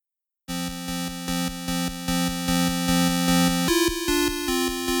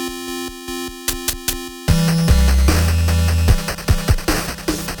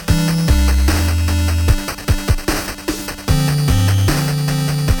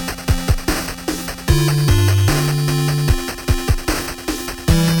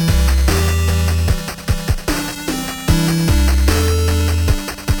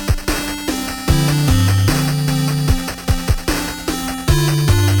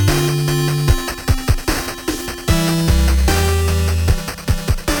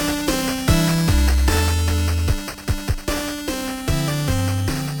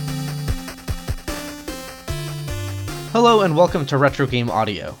Hello and welcome to Retro Game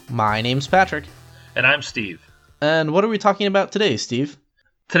Audio. My name's Patrick. And I'm Steve. And what are we talking about today, Steve?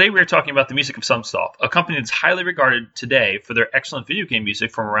 Today we're talking about the music of Sunsoft, a company that's highly regarded today for their excellent video game music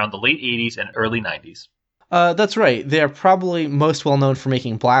from around the late 80s and early 90s. That's right. They are probably most well known for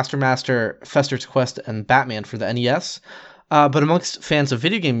making Blaster Master, Fester's Quest, and Batman for the NES. But amongst fans of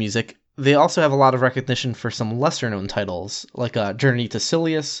video game music, they also have a lot of recognition for some lesser-known titles, like Journey to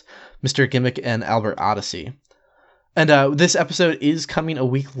Silius, Mr. Gimmick, and Albert Odyssey. And this episode is coming a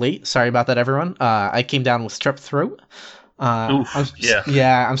week late. Sorry about that, everyone. I came down with strep throat.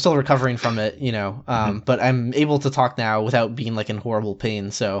 I'm still recovering from it, but I'm able to talk now without being like in horrible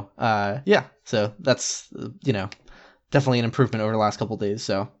pain. So, so that's, definitely an improvement over the last couple of days.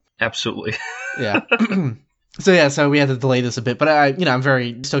 So absolutely. Yeah. So we had to delay this a bit, but I'm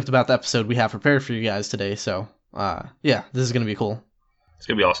very stoked about the episode we have prepared for you guys today. So, this is going to be cool. It's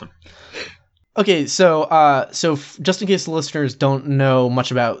going to be awesome. Okay, so just in case the listeners don't know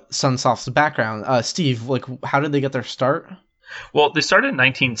much about Sunsoft's background, Steve, how did they get their start? Well, they started in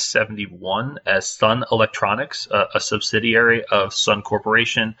 1971 as Sun Electronics, a subsidiary of Sun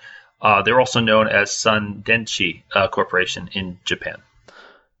Corporation. They were also known as Sun Denshi Corporation in Japan.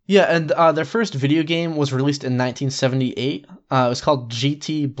 Yeah, and their first video game was released in 1978. It was called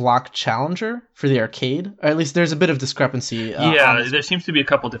GT Block Challenger for the arcade. Or at least there's a bit of discrepancy. There seems to be a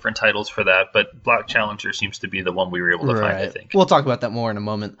couple different titles for that, but Block Challenger seems to be the one we were able to find, I think. We'll talk about that more in a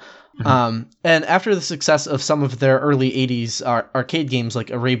moment. Mm-hmm. And after the success of some of their early 80s arcade games like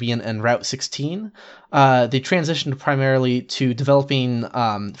Arabian and Route 16, they transitioned primarily to developing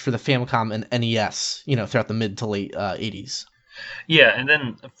for the Famicom and NES, throughout the mid to late 80s. Yeah, and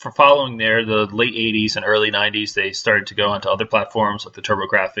then for following there, the late 80s and early 90s, they started to go onto other platforms like the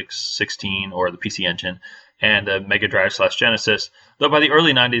TurboGrafx 16 or the PC Engine and the Mega Drive / Genesis. Though by the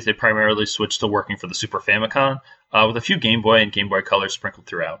early 90s, they primarily switched to working for the Super Famicom, with a few Game Boy and Game Boy Color sprinkled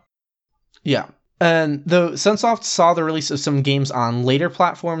throughout. Yeah, and though Sunsoft saw the release of some games on later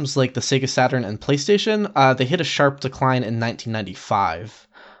platforms like the Sega Saturn and PlayStation, they hit a sharp decline in 1995.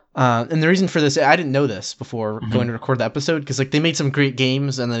 And the reason for this, I didn't know this before going to record the episode, because they made some great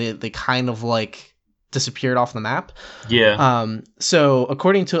games and then they kind of disappeared off the map. Yeah. So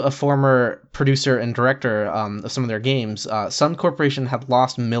according to a former producer and director of some of their games, Sun Corporation had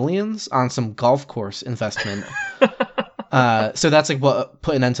lost millions on some golf course investment. So that's what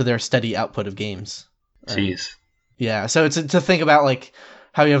put an end to their steady output of games. Jeez. Yeah. So it's to think about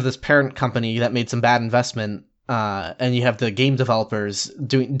how you have this parent company that made some bad investment. And you have the game developers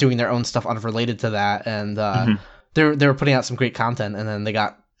doing their own stuff unrelated to that, and they were putting out some great content, and then they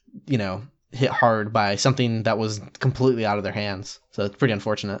got hit hard by something that was completely out of their hands. So it's pretty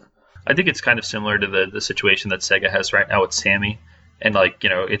unfortunate. I think it's kind of similar to the situation that Sega has right now with Sammy, and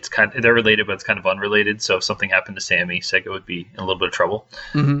it's they're related, but it's kind of unrelated. So if something happened to Sammy, Sega would be in a little bit of trouble.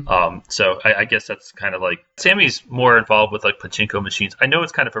 Mm-hmm. So I guess that's kind of Sammy's more involved with pachinko machines. I know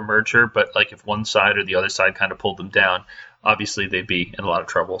it's kind of a merger, but if one side or the other side kind of pulled them down, obviously they'd be in a lot of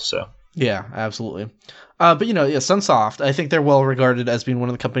trouble. So yeah, absolutely. But Sunsoft, I think they're well regarded as being one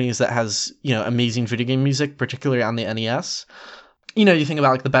of the companies that has amazing video game music, particularly on the NES. You think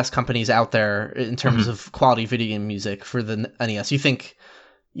about the best companies out there in terms of quality video game music for the NES. You think,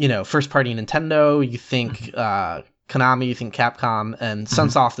 first party Nintendo, you think Konami, you think Capcom, and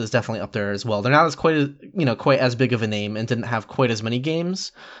Sunsoft is definitely up there as well. They're not quite as big of a name and didn't have quite as many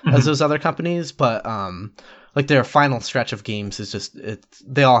games as those other companies, but their final stretch of games is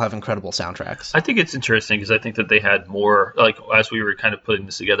they all have incredible soundtracks. I think it's interesting because I think that they had more, as we were kind of putting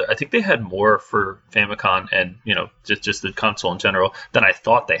this together, I think they had more for Famicom and, just the console in general than I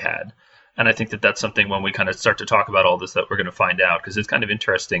thought they had. And I think that that's something when we kind of start to talk about all this that we're going to find out, because it's kind of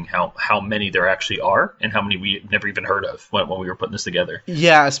interesting how many there actually are and how many we never even heard of when we were putting this together.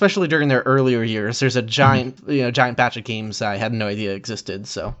 Yeah, especially during their earlier years. There's a giant batch of games I had no idea existed.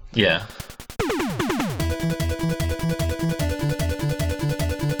 So yeah.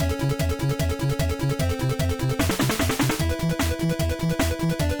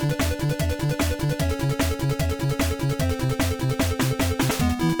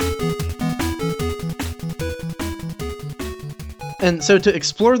 And so to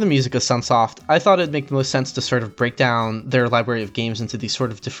explore the music of Sunsoft, I thought it'd make the most sense to sort of break down their library of games into these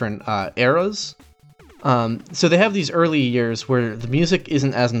sort of different eras. So they have these early years where the music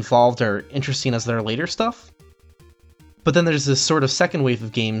isn't as involved or interesting as their later stuff. But then there's this sort of second wave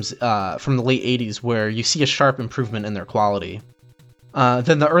of games from the late 80s where you see a sharp improvement in their quality.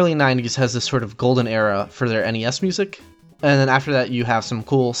 Then the early 90s has this sort of golden era for their NES music. And then after that, you have some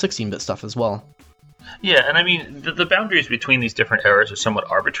cool 16-bit stuff as well. Yeah, and I mean, the boundaries between these different eras are somewhat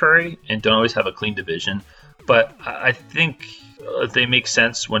arbitrary and don't always have a clean division. but I think they make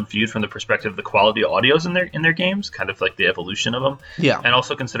sense when viewed from the perspective of the quality of audios in their games, kind of like the evolution of them. Yeah. And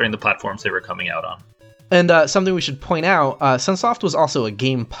also considering the platforms they were coming out on. And something we should point out, Sunsoft was also a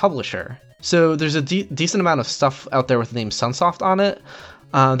game publisher. So there's a decent amount of stuff out there with the name Sunsoft on it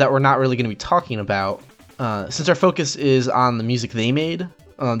that we're not really going to be talking about. Since our focus is on the music they made,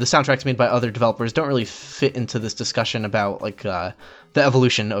 the soundtracks made by other developers don't really fit into this discussion about like the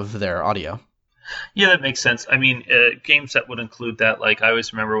evolution of their audio. Yeah, that makes sense. I mean, games that would include that, like I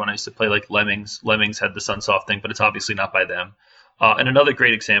always remember when I used to play like Lemmings. Lemmings had the Sunsoft thing, but it's obviously not by them. And another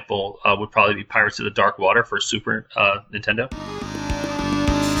great example would probably be Pirates of the Dark Water for Super Nintendo.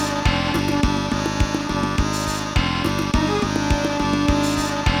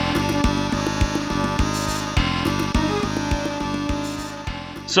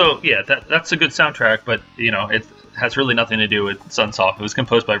 So yeah, that's a good soundtrack, but it has really nothing to do with Sunsoft. It was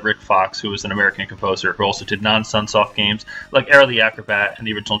composed by Rick Fox, who was an American composer who also did non-Sunsoft games like Air the Acrobat and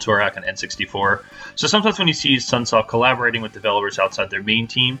the original Turok on N64. So sometimes when you see Sunsoft collaborating with developers outside their main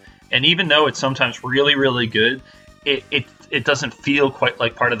team, and even though it's sometimes really, really good, it doesn't feel quite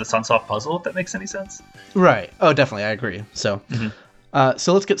like part of the Sunsoft puzzle, if that makes any sense. Right. Oh, definitely. I agree. So,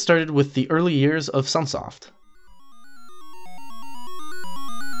 so let's get started with the early years of Sunsoft.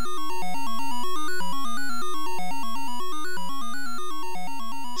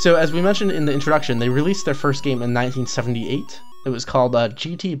 So, as we mentioned in the introduction, they released their first game in 1978. It was called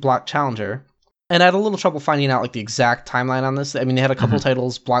GT Block Challenger. And I had a little trouble finding out like the exact timeline on this. I mean, they had a couple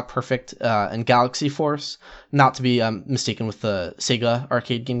titles, Block Perfect and Galaxy Force, not to be mistaken with the Sega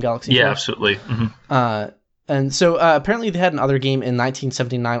arcade game Galaxy Force. Yeah, absolutely. And so apparently they had another game in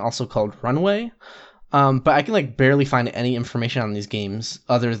 1979 also called Runaway. But I can like barely find any information on these games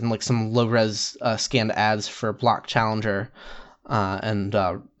other than like some low-res scanned ads for Block Challenger and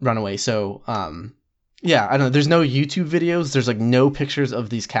Runaway. So yeah, I don't know. There's no YouTube videos. There's like no pictures of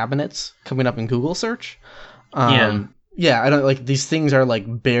these cabinets coming up in Google search. Yeah, I don't like these things are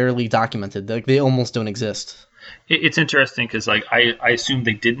like barely documented. Like they almost don't exist. It's interesting because like I assumed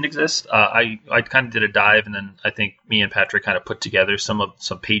they didn't exist. I kind of did a dive, and then I think me and Patrick kind of put together some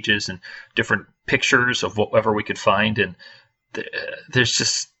pages and different pictures of whatever we could find, and there's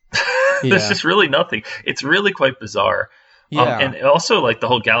just there's just really nothing. It's really quite bizarre. Yeah. And also like the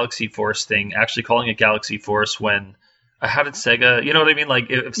whole Galaxy Force thing, actually calling it Galaxy Force when how did Sega, you know what I mean? Like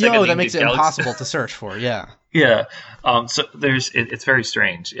if Sega that makes it impossible to search for. Yeah. Yeah. So it's very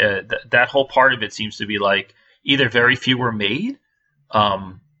strange. That whole part of it seems to be like either very few were made,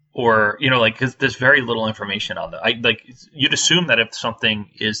 or like because there's very little information on that. You'd assume that if something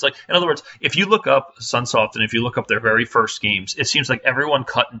is like, in other words, if you look up Sunsoft and if you look up their very first games, it seems like everyone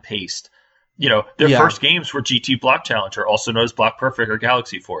cut and paste. Their first games were GT Block Challenger, also known as Block Perfect or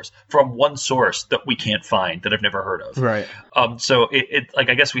Galaxy Force, from one source that we can't find, that I've never heard of. Right. So it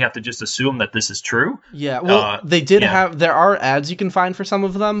like I guess we have to just assume that this is true. Yeah. Well, they did have. There are ads you can find for some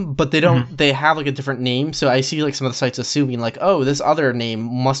of them, but they don't. They have like a different name. So I see like some of the sites assuming like, oh, this other name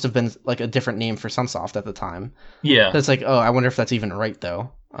must have been like a different name for Sunsoft at the time. Yeah. That's like, oh, I wonder if that's even right though.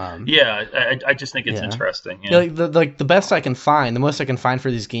 I just think it's interesting. Yeah. Like the best I can find, the most I can find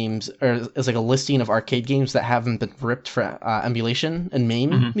for these games is like a listing of arcade games that haven't been ripped for emulation and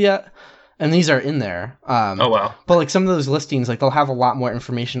MAME yet, and these are in there. Oh wow! But like some of those listings, like they'll have a lot more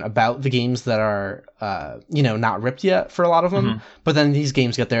information about the games that are not ripped yet for a lot of them. But then these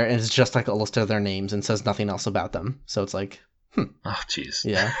games get there and it's just like a list of their names and says nothing else about them. So it's like, oh jeez,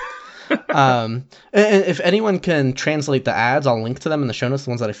 yeah. And if anyone can translate the ads, I'll link to them in the show notes,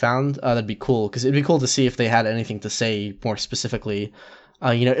 the ones that I found. That'd be cool, because it'd be cool to see if they had anything to say more specifically.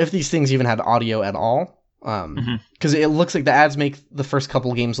 If these things even had audio at all. Because it looks like the ads make the first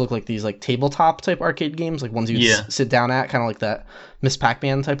couple games look like these like tabletop type arcade games, like ones you sit down at, kind of like that Miss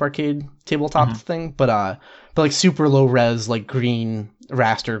Pac-Man type arcade tabletop thing. But like super low res, like green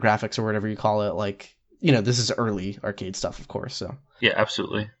raster graphics or whatever you call it. Like this is early arcade stuff, of course. So yeah,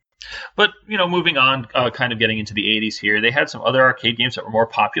 absolutely. But, moving on, kind of getting into the 80s here, they had some other arcade games that were more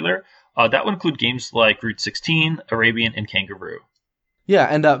popular. That would include games like Route 16, Arabian, and Kangaroo. Yeah,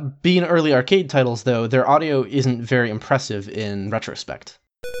 and being early arcade titles, though, their audio isn't very impressive in retrospect.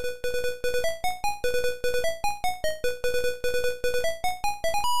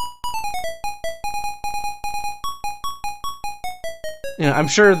 I'm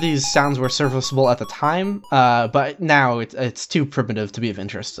sure these sounds were serviceable at the time, but now it's too primitive to be of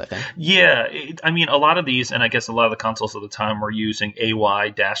interest, I think. Yeah, a lot of these, and I guess a lot of the consoles at the time were using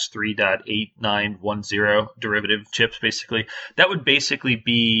AY-3.8910 derivative chips, basically. That would basically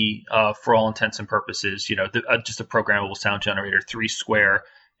be, for all intents and purposes, just a programmable sound generator, 3 square,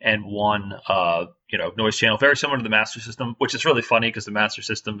 and one noise channel, very similar to the Master System, which is really funny because the Master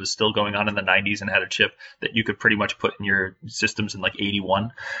System was still going on in the 90s and had a chip that you could pretty much put in your systems in like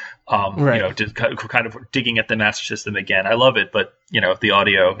 81. Right. Just kind of digging at the Master System again. I love it, but the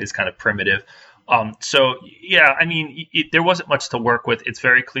audio is kind of primitive. So yeah, I mean, there wasn't much to work with. It's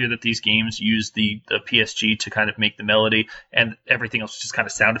very clear that these games use the PSG to kind of make the melody, and everything else is just kind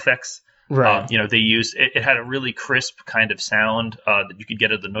of sound effects. Right. They used it had a really crisp kind of sound that you could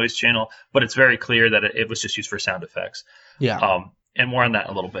get at the noise channel, but it's very clear that it was just used for sound effects. Yeah. And more on that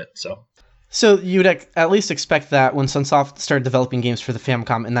in a little bit. So you'd at least expect that when Sunsoft started developing games for the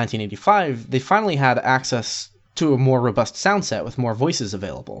Famicom in 1985, they finally had access to a more robust sound set with more voices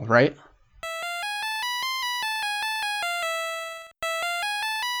available, right?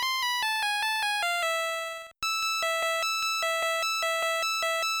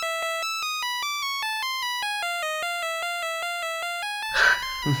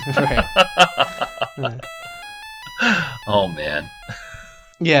 Right. Oh man.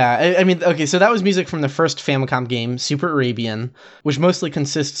 Yeah, I mean, okay, so that was music from the first Famicom game, Super Arabian, which mostly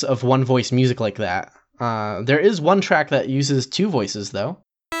consists of one voice music like that. There is one track that uses two voices, though.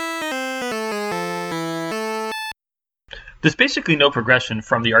 There's basically no progression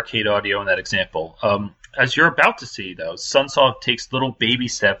from the arcade audio in that example. As you're about to see, though, Sunsoft takes little baby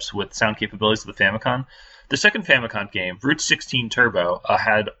steps with sound capabilities of the Famicom. The second Famicom game, Route 16 Turbo,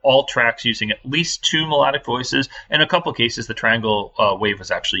 had all tracks using at least two melodic voices. In a couple cases, the triangle wave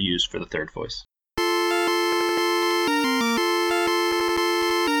was actually used for the third voice.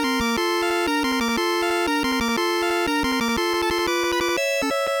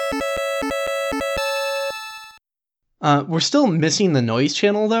 We're still missing the noise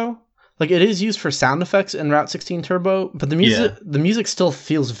channel, though. Like, it is used for sound effects in Route 16 Turbo, but the music still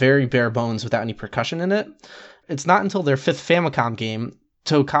feels very bare bones without any percussion in it. It's not until their fifth Famicom game,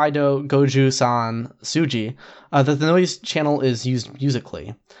 Tokaido Goju-san Tsuji, that the noise channel is used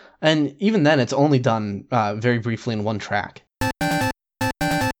musically. And even then, it's only done very briefly in one track.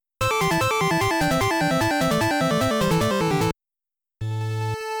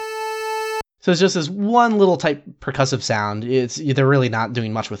 So it's just this one little type percussive sound. They're really not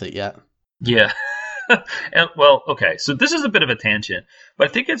doing much with it yet. Yeah. Well, okay, so this is a bit of a tangent, but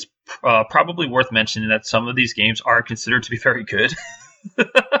I think it's probably worth mentioning that some of these games are considered to be very good.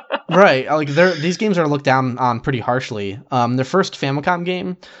 Right, like these games are looked down on pretty harshly. Their first Famicom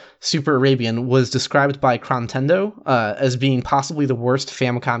game, Super Arabian, was described by Crontendo as being possibly the worst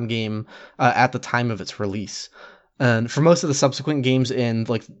Famicom game at the time of its release. And for most of the subsequent games in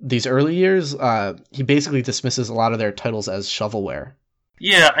like these early years, he basically dismisses a lot of their titles as shovelware.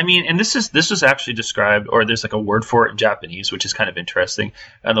 Yeah, I mean, and this was actually described, or there's like a word for it in Japanese, which is kind of interesting,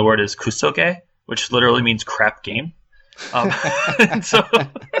 and the word is kusoge, which literally means crap game. And so,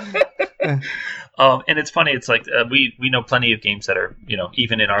 and it's funny. It's like we know plenty of games that are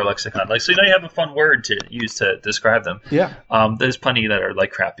even in our lexicon. Like, so you have a fun word to use to describe them. Yeah. There's plenty that are like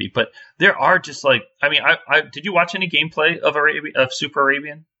crappy, but there are just like I did you watch any gameplay of Super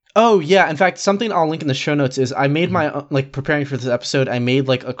Arabian? Oh yeah. In fact, something I'll link in the show notes is I made my preparing for this episode. I made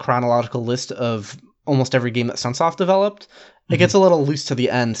like a chronological list of almost every game that Sunsoft developed. It gets a little loose to the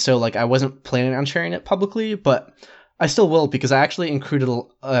end, so like I wasn't planning on sharing it publicly, but I still will because I actually included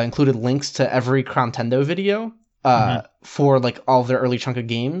links to every Crontendo video for like all of their early chunk of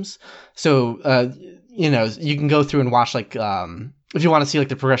games. So you can go through and watch like if you want to see like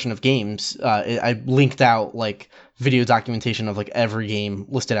the progression of games. I linked out like video documentation of like every game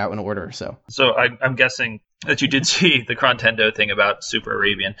listed out in order. So I'm guessing that you did see the Crontendo thing about Super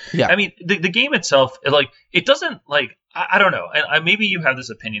Arabian. Yeah. I mean, the game itself, it doesn't like. I don't know. And maybe you have this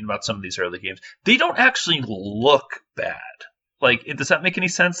opinion about some of these early games. They don't actually look bad. Like, does that make any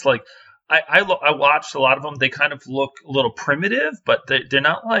sense? Like, I watched a lot of them. They kind of look a little primitive, but they're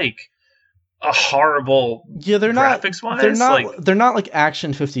not like a horrible. Yeah, they're not. Graphics-wise. They're not like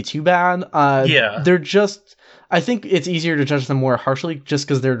Action 52 bad. Yeah. They're just. I think it's easier to judge them more harshly just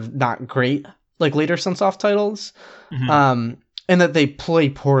because they're not great like later Sunsoft titles. Mm-hmm. And that they play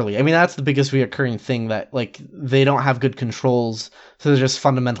poorly. I mean, that's the biggest reoccurring thing, that like they don't have good controls, so they're just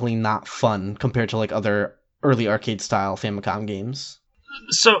fundamentally not fun compared to like other early arcade style Famicom games.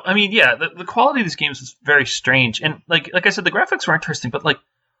 So I mean, yeah, the quality of these games is very strange, and like I said, the graphics were interesting, but like,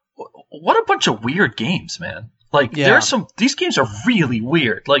 what a bunch of weird games, man. Like, yeah. These games are really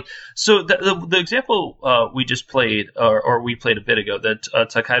weird. Like, so the example we just played, or we played a bit ago, that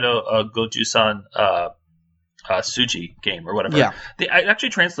Tokaido Goju-san Tsuji game or whatever. Yeah. It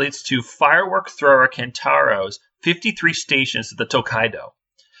actually translates to Firework Thrower Kentaro's 53 stations at the Tokaido.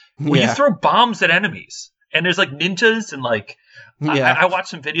 Where you throw bombs at enemies. And there's like ninjas and like Yeah. I watched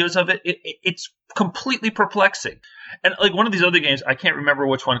some videos of it. It's completely perplexing. And like one of these other games, I can't remember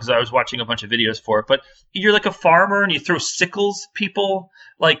which one because I was watching a bunch of videos for it. But you're like a farmer and you throw sickles people,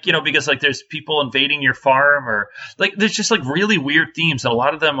 like, you know, because like there's people invading your farm, or like there's just like really weird themes, and a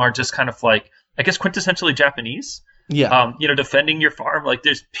lot of them are just kind of like, I guess, quintessentially Japanese. Yeah. You know, defending your farm. Like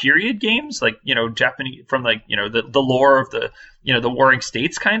there's period games, like, you know, Japanese, from like, you know, the lore of the, you know, the warring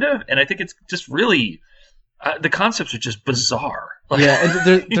states kind of. And I think it's just really, the concepts are just bizarre. Yeah,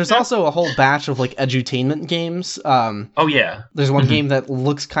 and there's also a whole batch of like edutainment games. Oh yeah. There's one game that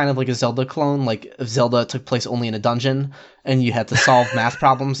looks kind of like a Zelda clone, like if Zelda took place only in a dungeon and you had to solve math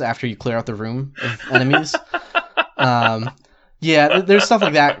problems after you clear out the room of enemies. Yeah, there's stuff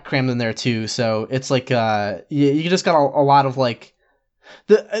like that crammed in there too. So it's like you just got a lot of like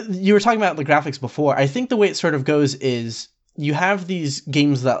you were talking about the graphics before. I think the way it sort of goes is you have these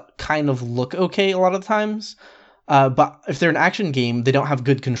games that kind of look okay a lot of times, but if they're an action game, they don't have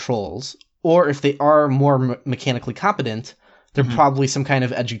good controls. Or if they are more mechanically competent, they're probably some kind of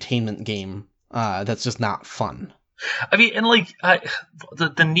edutainment game that's just not fun. I mean, and like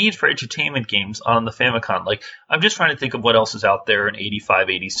the need for entertainment games on the Famicom, like I'm just trying to think of what else is out there in 85,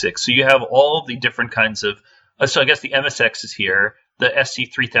 86. So you have all the different kinds of, so I guess the MSX is here, the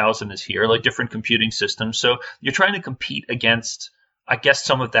SC3000 is here, like different computing systems. So you're trying to compete against, I guess,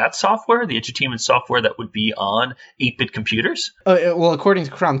 some of that software, the entertainment software that would be on 8-bit computers. Well, according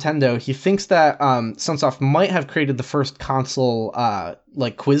to Tendo, he thinks that Sunsoft might have created the first console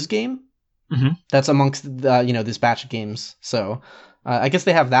like quiz game. That's amongst this batch of games. So I guess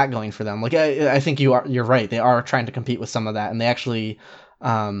they have that going for them. Like I think you're right. They are trying to compete with some of that, and they actually,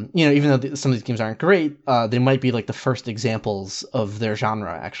 even though some of these games aren't great, they might be like the first examples of their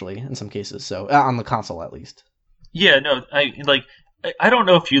genre actually in some cases. So on the console at least. Yeah, no, I don't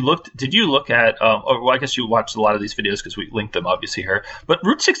know if you looked. Did you look at? Or well, I guess you watched a lot of these videos because we linked them obviously here. But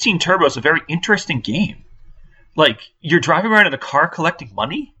Route 16 Turbo is a very interesting game. Like you're driving around in a car collecting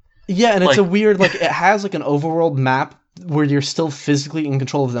money. Yeah, and it's a weird, like, it has, like, an overworld map where you're still physically in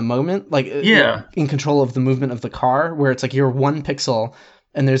control of the moment, like, in control of the movement of the car, where it's, like, you're one pixel,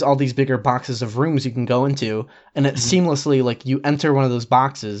 and there's all these bigger boxes of rooms you can go into, and it seamlessly, like, you enter one of those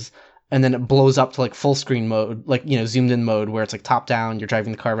boxes, and then it blows up to, like, full screen mode, like, zoomed in mode, where it's, like, top down, you're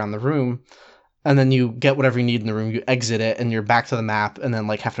driving the car around the room, and then you get whatever you need in the room, you exit it, and you're back to the map, and then,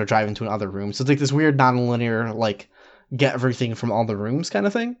 like, have to drive into another room. So it's, like, this weird non-linear, like, get everything from all the rooms kind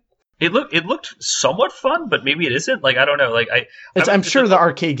of thing. It looked somewhat fun, but maybe it isn't. Like I don't know. Like I'm sure the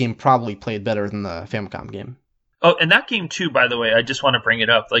arcade game probably played better than the Famicom game. Oh, and that game too, by the way, I just want to bring it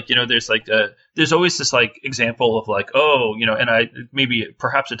up. Like, there's like there's always this like example of like, oh, and maybe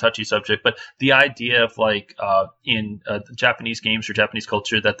perhaps a touchy subject, but the idea of like in Japanese games or Japanese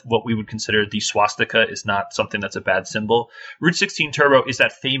culture that what we would consider the swastika is not something that's a bad symbol. Route 16 Turbo is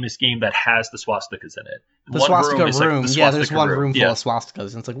that famous game that has the swastikas in it. The swastika room. Yeah, there's one room full of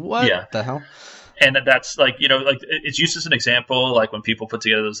swastikas, and it's like, what the hell? And that's like, like it's used as an example, like when people put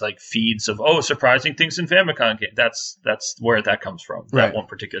together those like feeds of, surprising things in Famicom game. That's where that comes from. That one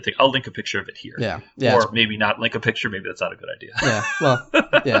particular thing. I'll link a picture of it here. Yeah. Or maybe not link a picture. Maybe that's not a good idea. Yeah. Well,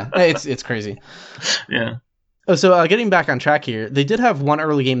 yeah, it's crazy. Yeah. Oh, so getting back on track here, they did have one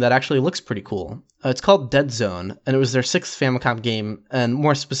early game that actually looks pretty cool. It's called Dead Zone, and it was their 6th Famicom game, and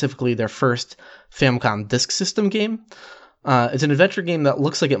more specifically, their first Famicom Disk System game. It's an adventure game that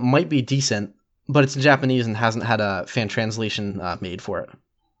looks like it might be decent, but it's in Japanese and hasn't had a fan translation made for it.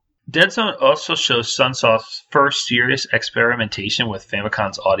 Dead Zone also shows Sunsoft's first serious experimentation with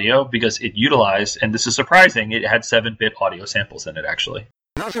Famicom's audio because it utilized, and this is surprising, it had 7-bit audio samples in it, actually.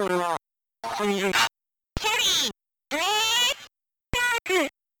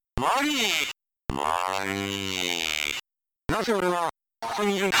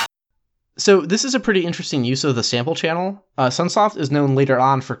 So this is a pretty interesting use of the sample channel. Sunsoft is known later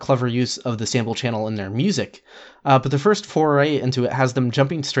on for clever use of the sample channel in their music, but the first foray into it has them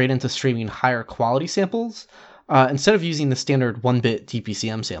jumping straight into streaming higher quality samples instead of using the standard 1-bit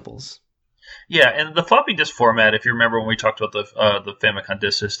DPCM samples. Yeah, and the floppy disk format, if you remember when we talked about the Famicom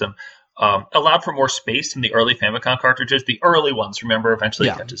disk system, allowed for more space in the early Famicom cartridges. The early ones, remember, eventually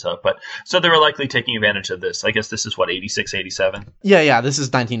it catches up. But so they were likely taking advantage of this. I guess this is, 86, 87? Yeah, this is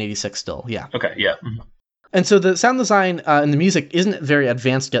 1986 still, yeah. Okay, yeah. Mm-hmm. And so the sound design and the music isn't very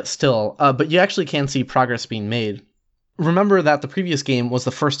advanced yet still, but you actually can see progress being made. Remember that the previous game was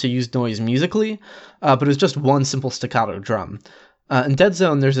the first to use noise musically, but it was just one simple staccato drum. In Dead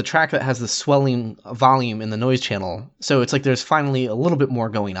Zone, there's a track that has the swelling volume in the noise channel, so it's like there's finally a little bit more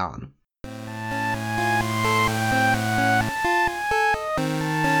going on.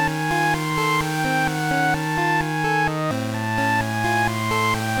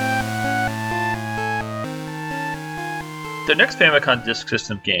 their next Famicom Disk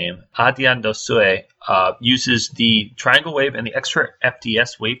System game, Adian no Sue, uses the triangle wave and the extra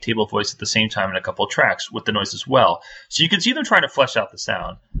FDS wavetable voice at the same time in a couple of tracks with the noise as well. So you can see them trying to flesh out the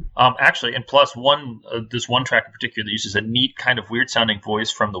sound. Actually, and plus this one track in particular that uses a neat kind of weird sounding voice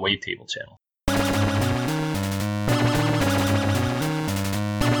from the wavetable channel.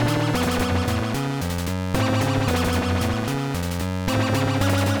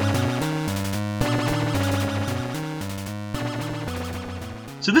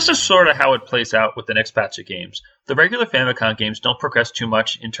 So this is sort of how it plays out with the next batch of games. The regular Famicom games don't progress too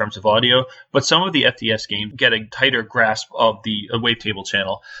much in terms of audio, but some of the FDS games get a tighter grasp of the wavetable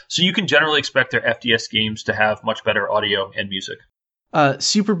channel. So you can generally expect their FDS games to have much better audio and music.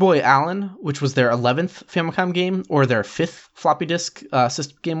 Superboy Allen, which was their 11th Famicom game, or their 5th floppy disk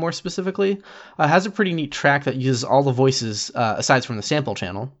system game more specifically, has a pretty neat track that uses all the voices aside from the sample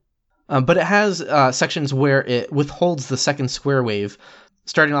channel. But it has sections where it withholds the second square wave,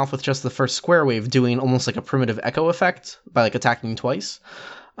 starting off with just the first square wave doing almost like a primitive echo effect by like attacking twice.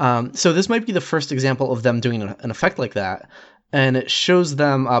 So this might be the first example of them doing an effect like that, and it shows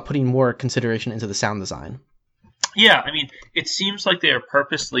them putting more consideration into the sound design. Yeah, I mean, it seems like they are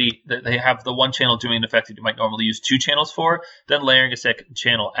purposely, that they have the one channel doing an effect that you might normally use two channels for, then layering a second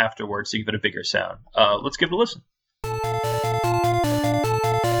channel afterwards to give it a bigger sound. Let's give it a listen.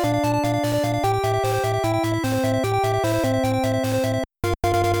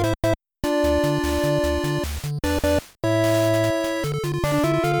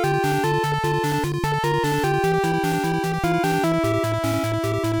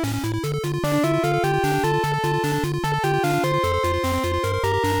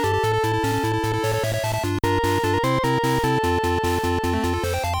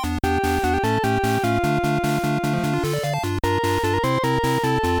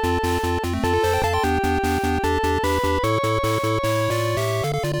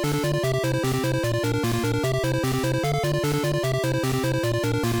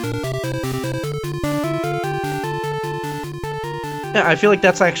 Yeah, I feel like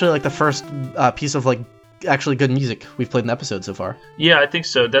that's actually like the first piece of like actually good music we've played in the episode so far. Yeah, I think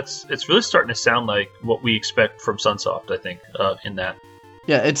so. It's really starting to sound like what we expect from Sunsoft, I think, in that.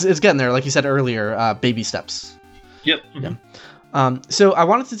 Yeah, it's getting there, like you said earlier, baby steps. Yep. Mm-hmm. Yeah. So I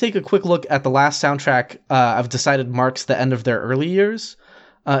wanted to take a quick look at the last soundtrack I've decided marks the end of their early years.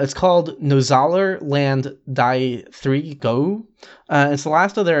 It's called Nozaler Land Dai 3 Go. It's the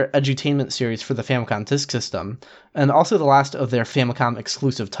last of their edutainment series for the Famicom Disk System, and also the last of their Famicom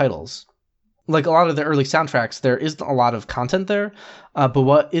exclusive titles. Like a lot of the early soundtracks, there isn't a lot of content there, but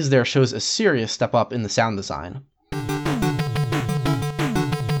what is there shows a serious step up in the sound design.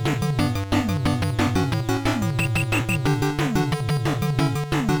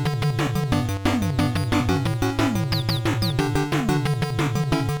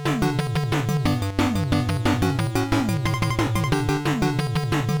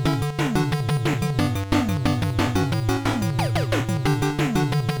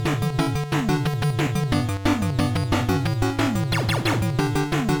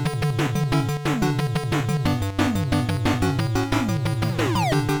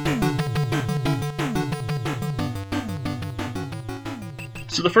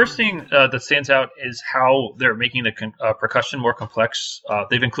 So the first thing that stands out is how they're making the percussion more complex.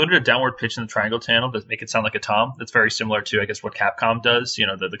 They've included a downward pitch in the triangle channel to make it sound like a tom. That's very similar to, I guess, what Capcom does,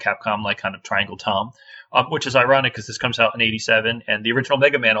 the Capcom like kind of triangle tom, which is ironic because this comes out in 87 and the original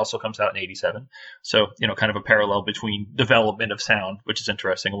Mega Man also comes out in 87. So, kind of a parallel between development of sound, which is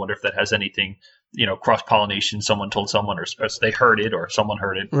interesting. I wonder if that has anything, cross-pollination, someone told someone or they heard it or someone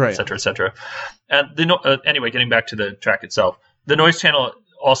heard it, right, et cetera, et cetera. And anyway, getting back to the track itself, the noise channel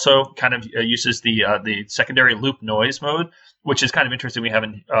also kind of uses the secondary loop noise mode, which is kind of interesting. We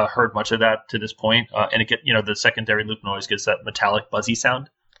haven't heard much of that to this point, and the secondary loop noise gives that metallic buzzy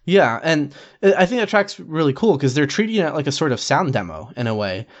sound. Yeah, and I think that track's really cool because they're treating it like a sort of sound demo in a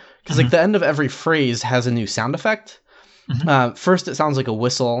way. Because like the end of every phrase has a new sound effect. Mm-hmm. First, it sounds like a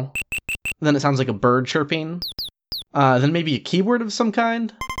whistle. Then it sounds like a bird chirping. Then maybe a keyboard of some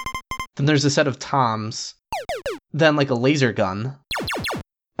kind. Then there's a set of toms. Then like a laser gun.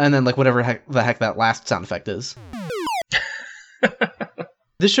 And then like whatever the heck that last sound effect is.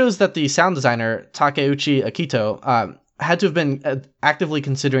 This shows that the sound designer, Takeuchi Akito, had to have been actively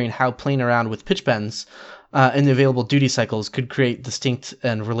considering how playing around with pitch bends in the available duty cycles could create distinct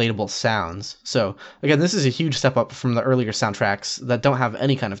and relatable sounds. So, again, this is a huge step up from the earlier soundtracks that don't have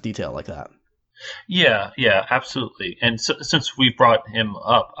any kind of detail like that. Yeah, absolutely. And so, since we brought him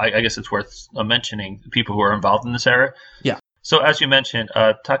up, I guess it's worth mentioning the people who are involved in this era. Yeah. So, as you mentioned,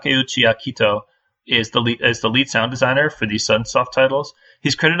 Takeuchi Akito is the lead sound designer for these Sunsoft titles.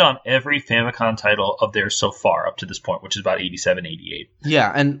 He's credited on every Famicom title of theirs so far up to this point, which is about 87, 88.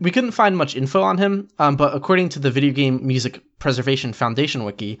 Yeah, and we couldn't find much info on him, but according to the Video Game Music Preservation Foundation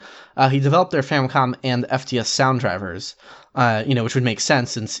wiki, he developed their Famicom and FTS sound drivers, which would make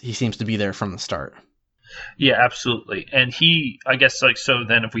sense since he seems to be there from the start. Yeah, absolutely. And I guess, so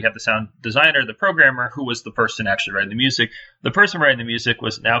then if we have the sound designer, the programmer, who was the person actually writing the music, the person writing the music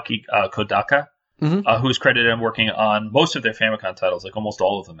was Naoki Kodaka, who was credited on working on most of their Famicom titles, like almost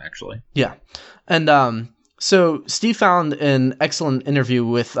all of them, actually. Yeah. And so Steve found an excellent interview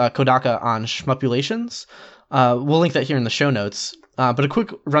with Kodaka on Shmupulations. We'll link that here in the show notes. But a quick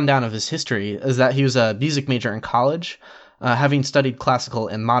rundown of his history is that he was a music major in college, having studied classical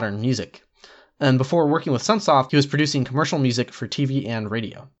and modern music. And before working with Sunsoft, he was producing commercial music for TV and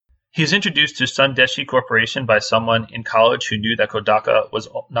radio. He was introduced to Sundeshi Corporation by someone in college who knew that Kodaka was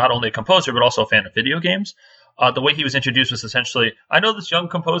not only a composer, but also a fan of video games. The way he was introduced was essentially, I know this young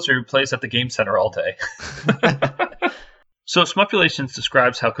composer who plays at the Game Center all day. So Shmupulations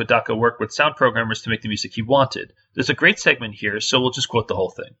describes how Kodaka worked with sound programmers to make the music he wanted. There's a great segment here, so we'll just quote the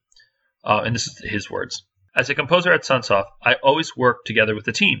whole thing. And this is his words. As a composer at Sunsoft, I always worked together with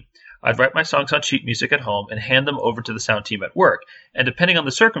the team. I'd write my songs on sheet music at home and hand them over to the sound team at work, and depending on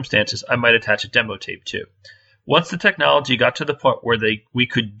the circumstances, I might attach a demo tape too. Once the technology got to the point where we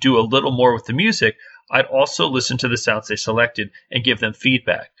could do a little more with the music, I'd also listen to the sounds they selected and give them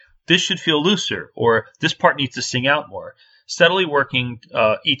feedback. This should feel looser, or this part needs to sing out more, steadily working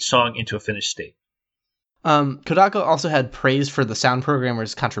each song into a finished state. Kodaka also had praise for the sound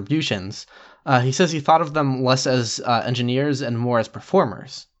programmers' contributions. He says he thought of them less as engineers and more as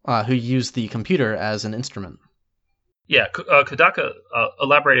performers, who used the computer as an instrument. Yeah, Kodaka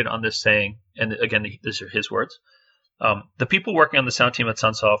elaborated on this saying, and again, these are his words. The people working on the sound team at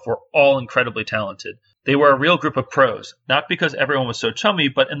Sunsoft were all incredibly talented. They were a real group of pros, not because everyone was so chummy,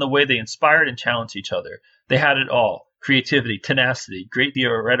 but in the way they inspired and challenged each other. They had it all: creativity, tenacity, great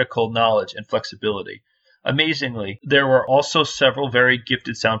theoretical knowledge, and flexibility. Amazingly, there were also several very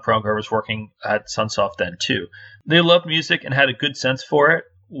gifted sound programmers working at Sunsoft then too. They loved music and had a good sense for it,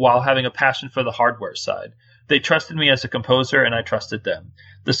 while having a passion for the hardware side. They trusted me as a composer, and I trusted them.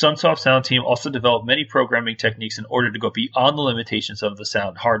 The Sunsoft sound team also developed many programming techniques in order to go beyond the limitations of the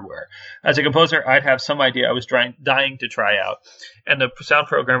sound hardware. As a composer, I'd have some idea I was dying to try out, and the sound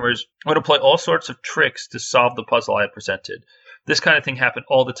programmers would employ all sorts of tricks to solve the puzzle I had presented. This kind of thing happened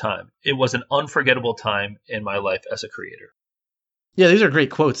all the time. It was an unforgettable time in my life as a creator. Yeah, these are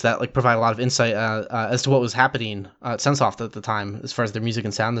great quotes that provide a lot of insight as to what was happening at Sunsoft at the time as far as their music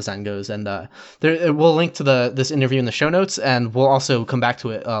and sound design goes. And we'll link to this interview in the show notes, and we'll also come back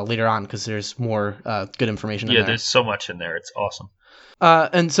to it later on because there's more good information in there. Yeah, there's so much in there. It's awesome.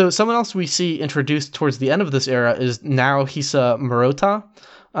 And so someone else we see introduced towards the end of this era is Naohisa Murata.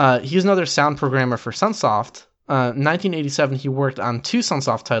 He's another sound programmer for Sunsoft. In 1987, he worked on two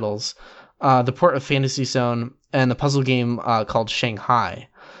Sunsoft titles, the port of Fantasy Zone and the puzzle game called Shanghai.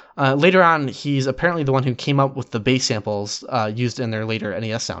 Later on, he's apparently the one who came up with the bass samples used in their later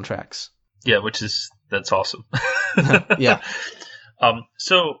NES soundtracks. Yeah, that's awesome. Yeah.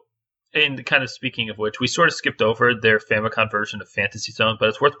 So, and kind of speaking of which, we sort of skipped over their Famicom version of Fantasy Zone, but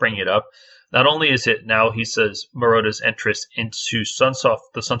it's worth bringing it up. Not only is it now, he says, Murata's entrance into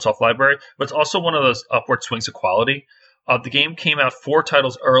the Sunsoft library, but it's also one of those upward swings of quality. The game came out 4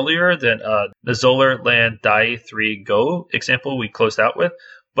 titles earlier than the Zoller Land Dai 3 Go example we closed out with,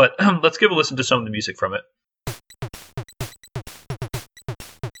 but let's give a listen to some of the music from it.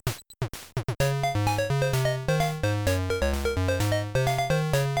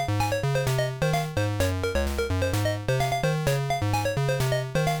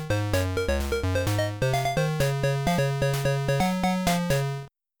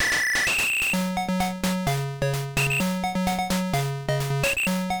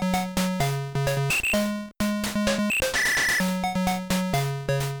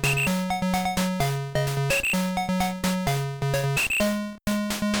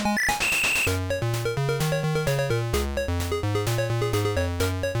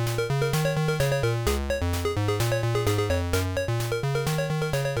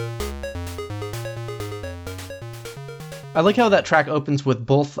 I like how that track opens with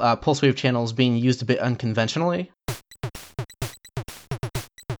both pulse wave channels being used a bit unconventionally.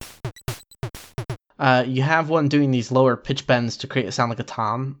 You have one doing these lower pitch bends to create a sound like a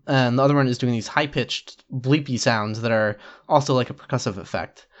tom, and the other one is doing these high-pitched, bleepy sounds that are also like a percussive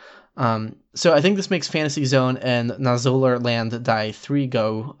effect. So I think this makes Fantasy Zone and Nazoller Land Dai 3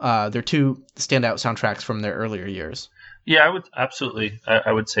 Go their two standout soundtracks from their earlier years. Yeah, I would absolutely.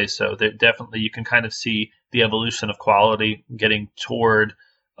 I would say so. That definitely you can kind of see the evolution of quality getting toward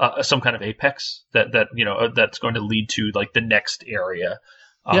some kind of apex that that's going to lead to like the next area.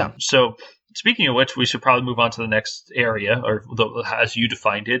 Yeah. So speaking of which, we should probably move on to the next area, or as you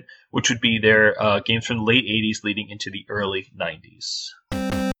defined it, which would be their games from the late '80s leading into the early '90s.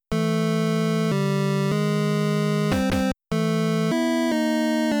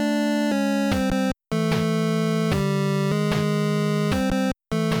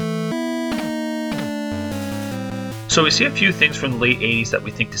 So we see a few things from the late 80s that we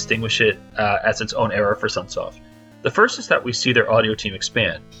think distinguish it as its own era for Sunsoft. The first is that we see their audio team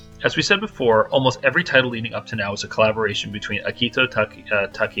expand. As we said before, almost every title leading up to now is a collaboration between Akito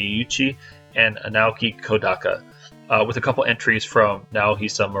Takeuchi and Naoki Kodaka, with a couple entries from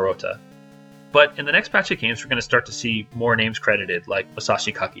Naohisa Murata. But in the next batch of games, we're going to start to see more names credited, like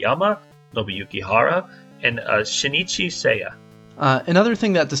Masashi Kakiyama, Nobuyuki Hara, and Shinichi Seiya. Another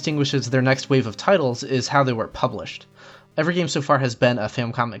thing that distinguishes their next wave of titles is how they were published. Every game so far has been a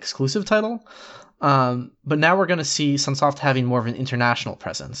Famicom exclusive title, but now we're going to see Sunsoft having more of an international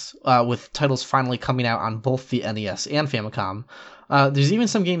presence, with titles finally coming out on both the NES and Famicom. There's even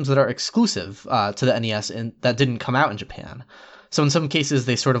some games that are exclusive to the NES and that didn't come out in Japan. So in some cases,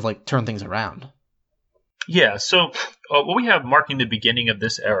 they sort of like turn things around. Yeah, so what we have marking the beginning of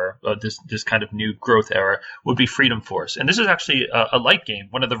this era, this kind of new growth era, would be Freedom Force. And this is actually a light game,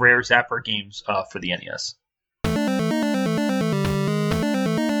 one of the rare Zapper games for the NES.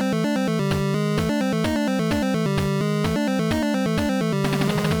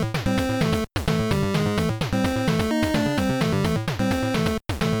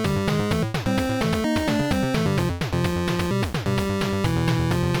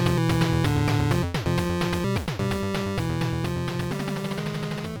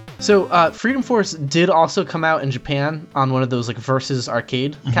 So Freedom Force did also come out in Japan on one of those like Versus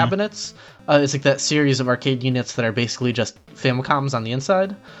arcade cabinets. It's like that series of arcade units that are basically just Famicoms on the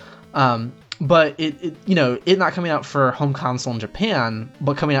inside. But it not coming out for home console in Japan,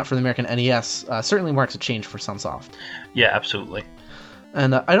 but coming out for the American NES certainly marks a change for Sunsoft. Yeah, absolutely.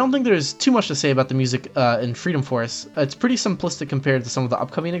 And I don't think there's too much to say about the music in Freedom Force. It's pretty simplistic compared to some of the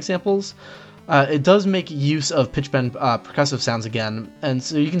upcoming examples. It does make use of pitch bend percussive sounds again, and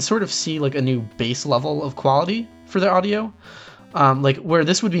so you can sort of see like a new base level of quality for their audio, like where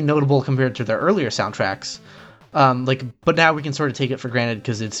this would be notable compared to their earlier soundtracks. But now we can sort of take it for granted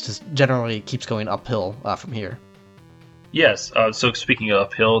because it's just generally keeps going uphill from here. Yes, so speaking of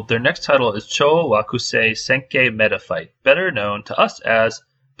uphill, their next title is Cho Wakusei Senkei Meta Fight, better known to us as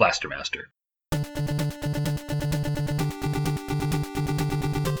Blaster Master.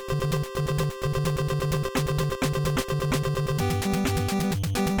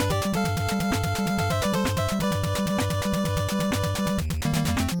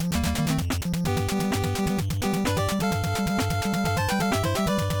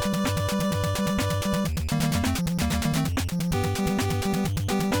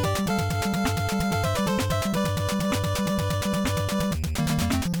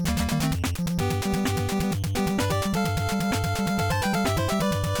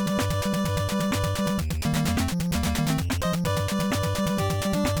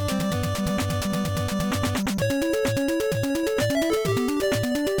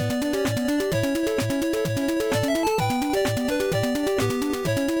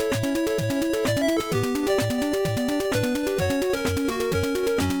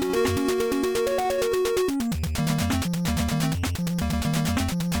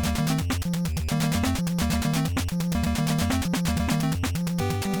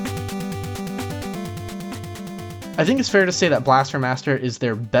 I think it's fair to say that Blaster Master is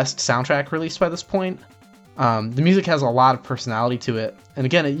their best soundtrack released by this point. The music has a lot of personality to it, and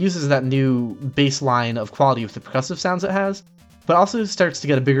again, it uses that new baseline of quality with the percussive sounds it has, but also starts to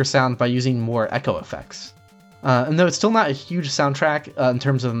get a bigger sound by using more echo effects. And though it's still not a huge soundtrack in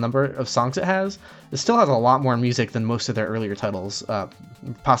terms of the number of songs it has still has a lot more music than most of their earlier titles,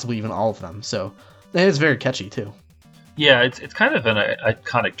 possibly even all of them, so and it's very catchy too. Yeah, it's kind of an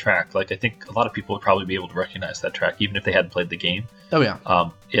iconic track. Like I think a lot of people would probably be able to recognize that track, even if they hadn't played the game. Oh yeah.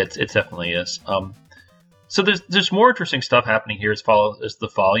 It definitely is. So there's more interesting stuff happening here as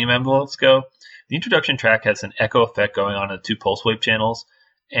the volume envelopes go. The introduction track has an echo effect going on at 2 pulse wave channels,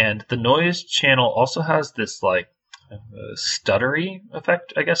 and the noise channel also has this like stuttery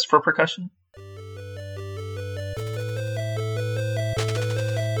effect, I guess, for percussion.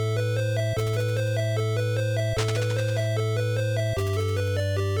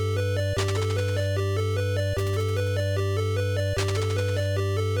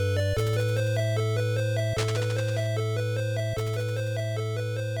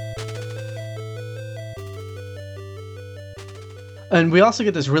 And we also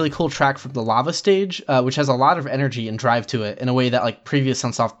get this really cool track from the Lava stage, which has a lot of energy and drive to it in a way that like previous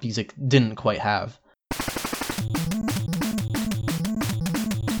Sunsoft music didn't quite have.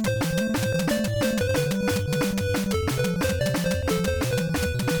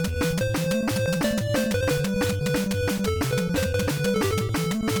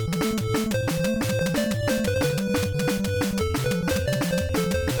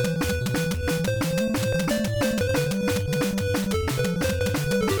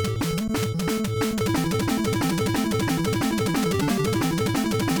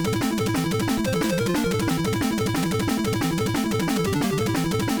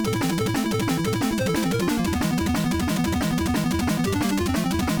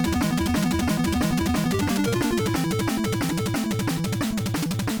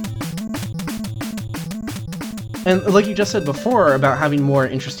 And like you just said before about having more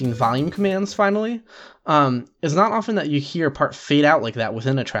interesting volume commands finally, it's not often that you hear a part fade out like that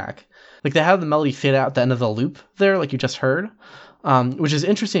within a track. Like they have the melody fade out at the end of the loop there, like you just heard, which is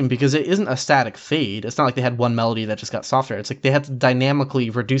interesting because it isn't a static fade. It's not like they had one melody that just got softer. It's like they had to dynamically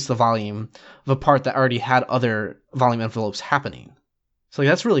reduce the volume of a part that already had other volume envelopes happening. So like,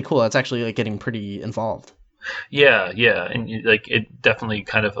 that's really cool. That's actually like getting pretty involved. Yeah, and like it definitely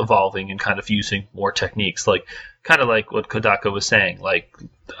kind of evolving and kind of using more techniques, like kind of like what Kodaka was saying, like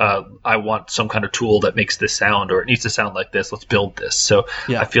I want some kind of tool that makes this sound, or it needs to sound like this. Let's build this. So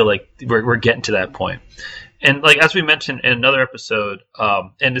yeah. I feel like we're getting to that point. And like as we mentioned in another episode,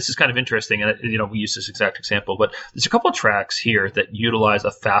 and this is kind of interesting, and we use this exact example, but there's a couple of tracks here that utilize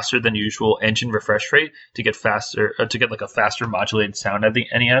a faster than usual engine refresh rate to get like a faster modulated sound at the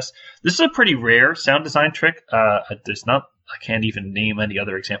NES. This is a pretty rare sound design trick. I can't even name any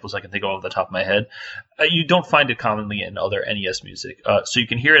other examples I can think of off the top of my head. You don't find it commonly in other NES music, so you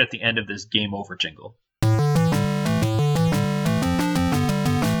can hear it at the end of this Game Over jingle.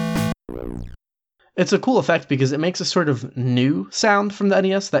 It's a cool effect because it makes a sort of new sound from the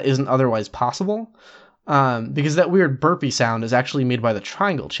NES that isn't otherwise possible, because that weird burpy sound is actually made by the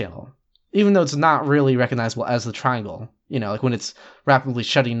triangle channel, even though it's not really recognizable as the triangle, like when it's rapidly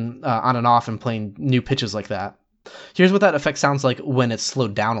shutting on and off and playing new pitches like that. Here's what that effect sounds like when it's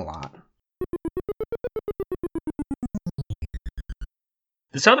slowed down a lot.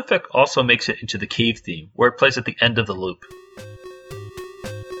 The sound effect also makes it into the cave theme, where it plays at the end of the loop.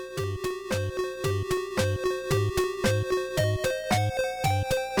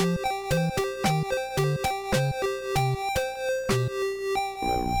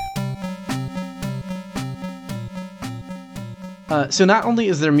 So not only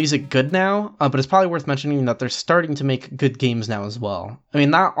is their music good now, but it's probably worth mentioning that they're starting to make good games now as well. I mean,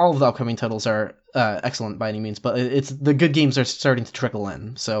 not all of the upcoming titles are excellent by any means, but it's the good games are starting to trickle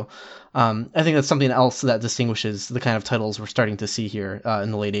in. So I think that's something else that distinguishes the kind of titles we're starting to see here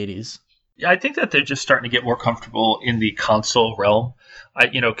in the late 80s. Yeah, I think that they're just starting to get more comfortable in the console realm.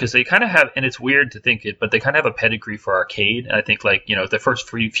 Because they kind of have, and it's weird to think it, but they kind of have a pedigree for arcade. And I think the first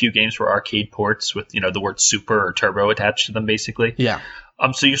few games were arcade ports with, the word Super or Turbo attached to them, basically. Yeah.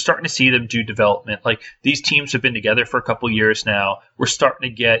 So you're starting to see them do development. Like these teams have been together for a couple years now. We're starting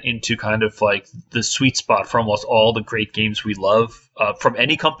to get into kind of like the sweet spot for almost all the great games we love from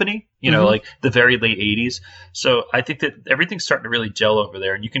any company, like the very late 80s. So I think that everything's starting to really gel over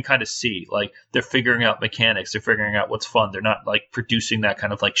there, and you can kind of see like they're figuring out mechanics. They're figuring out what's fun. They're not like producing that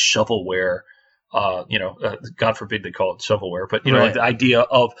kind of like shovelware. God forbid they call it shovelware, but right. Like the idea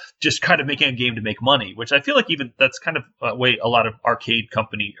of just kind of making a game to make money, which I feel like even that's kind of a way a lot of arcade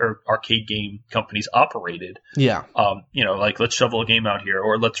game companies operated. Yeah. Like let's shovel a game out here,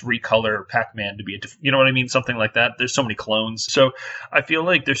 or let's recolor Pac-Man to be you know what I mean? Something like that. There's so many clones. So I feel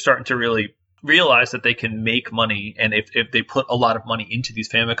like they're starting to really realize that they can make money, and if they put a lot of money into these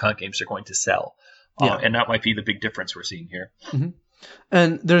Famicom games, they're going to sell. Yeah. And that might be the big difference we're seeing here. Mm-hmm.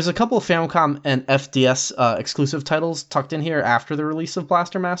 And there's a couple of Famicom and FDS exclusive titles tucked in here after the release of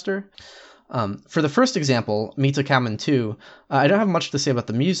Blaster Master. For the first example, Mita Kamen 2, I don't have much to say about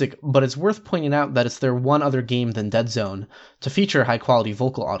the music, but it's worth pointing out that it's their one other game than Dead Zone to feature high-quality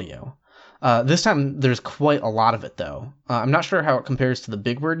vocal audio. This time, there's quite a lot of it, though. I'm not sure how it compares to the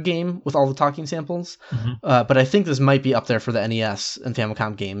Big Bird game with all the talking samples, but I think this might be up there for the NES and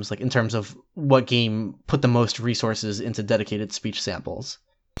Famicom games, like in terms of what game put the most resources into dedicated speech samples.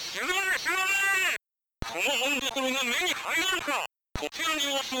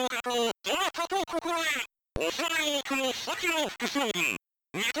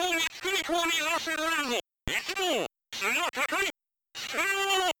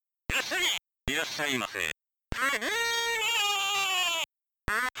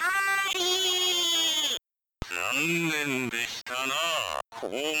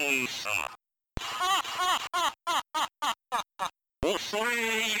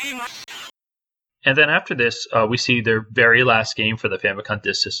 And then after this, we see their very last game for the Famicom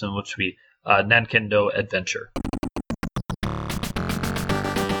Disk System, which would be Nankendo Adventure.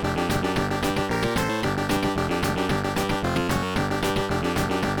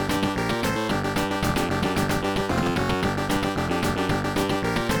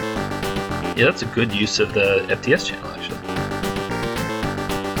 Yeah, that's a good use of the FDS channel, actually.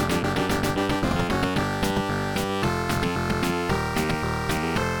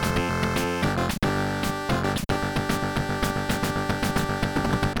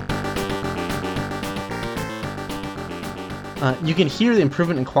 You can hear the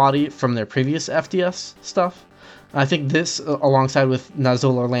improvement in quality from their previous FDS stuff. I think this, alongside with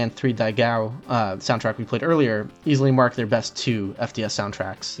Nazola Land 3 Daigao soundtrack we played earlier, easily mark their best two FDS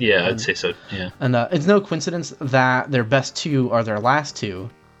soundtracks. Yeah, I'd say so, yeah. And it's no coincidence that their best two are their last two,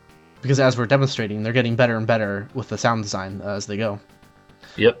 because as we're demonstrating, they're getting better and better with the sound design as they go.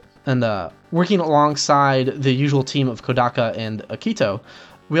 Yep. And working alongside the usual team of Kodaka and Akito,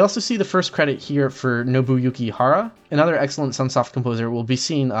 we also see the first credit here for Nobuyuki Hara, another excellent Sunsoft composer we'll be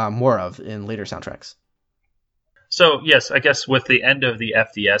seeing more of in later soundtracks. So yes, I guess with the end of the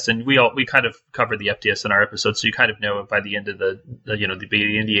FDS, and we kind of covered the FDS in our episode, so you kind of know by the end of the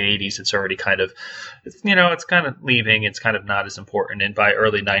in the 80s, it's already kind of, it's kind of leaving. It's kind of not as important, and by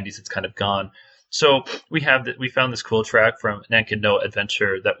early 90s, it's kind of gone. So we found this cool track from Nankendo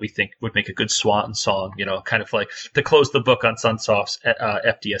Adventure that we think would make a good swan song, kind of like to close the book on Sunsoft's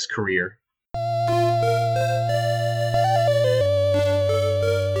FDS career.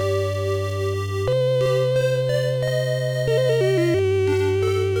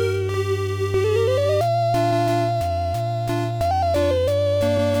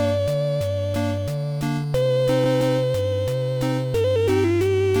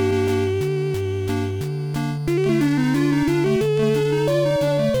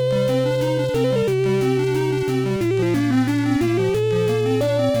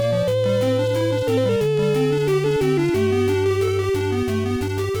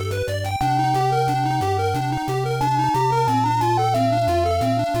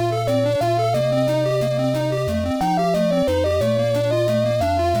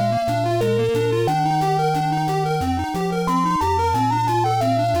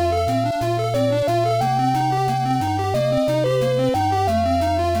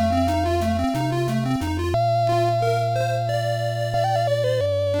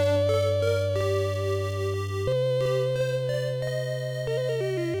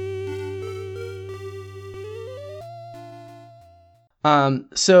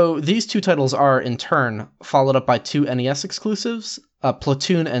 So these two titles are, in turn, followed up by two NES exclusives,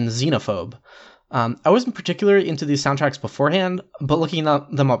 Platoon and Xenophobe. I wasn't particularly into these soundtracks beforehand, but looking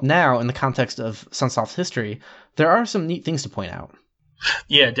them up now in the context of Sunsoft's history, there are some neat things to point out.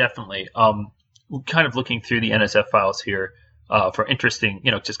 Yeah, definitely. Kind of looking through the NSF files here for interesting,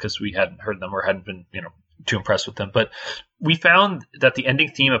 just because we hadn't heard them or hadn't been, too impressed with them. But we found that the ending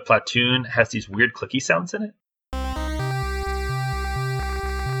theme of Platoon has these weird clicky sounds in it.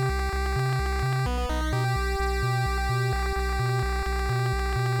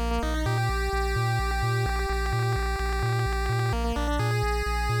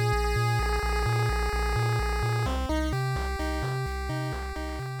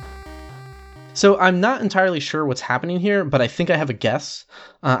 So I'm not entirely sure what's happening here, but I think I have a guess.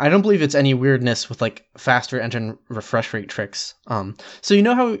 I don't believe it's any weirdness with like faster engine refresh rate tricks. So you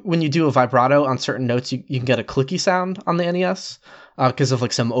know how when you do a vibrato on certain notes, you can get a clicky sound on the NES because of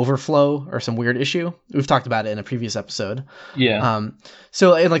like some overflow or some weird issue? We've talked about it in a previous episode. Yeah.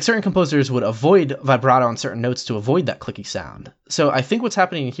 So like certain composers would avoid vibrato on certain notes to avoid that clicky sound. So I think what's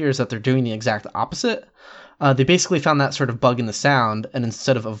happening here is that they're doing the exact opposite. They basically found that sort of bug in the sound, and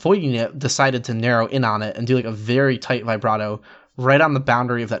instead of avoiding it, decided to narrow in on it and do like a very tight vibrato right on the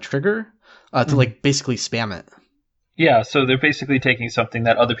boundary of that trigger to like basically spam it. Yeah, so they're basically taking something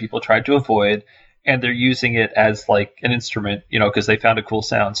that other people tried to avoid, and they're using it as like an instrument, because they found a cool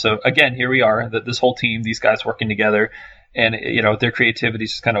sound. So again, here we are, this whole team, these guys working together, and their creativity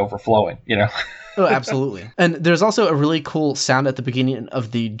is just kind of overflowing. Oh, absolutely. And there's also a really cool sound at the beginning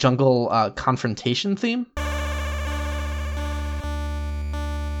of the jungle confrontation theme.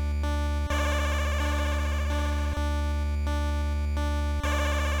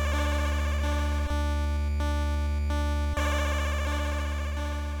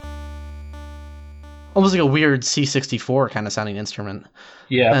 Almost like a weird C64 kind of sounding instrument.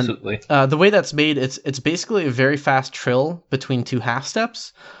 Yeah, absolutely. And, the way that's made, it's basically a very fast trill between two half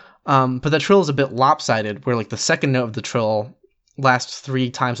steps. But the trill is a bit lopsided, where like the second note of the trill lasts 3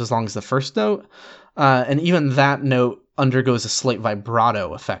 times as long as the first note, and even that note undergoes a slight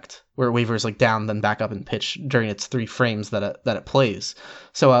vibrato effect, where it wavers like down, then back up in pitch during its 3 frames that it plays.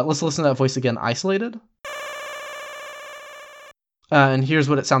 So let's listen to that voice again, isolated. And here's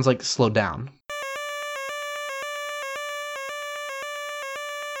what it sounds like slowed down.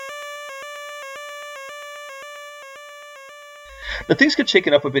 Now, things get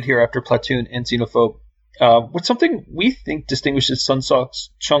shaken up a bit here after Platoon and Xenophobe. With something we think distinguishes Sunsoft's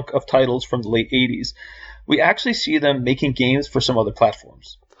chunk of titles from the late 80s, we actually see them making games for some other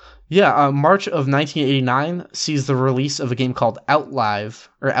platforms. Yeah, March of 1989 sees the release of a game called Outlive,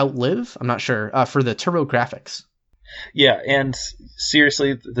 I'm not sure, for the TurboGrafx. Yeah, and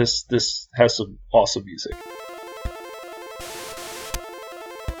seriously, this has some awesome music.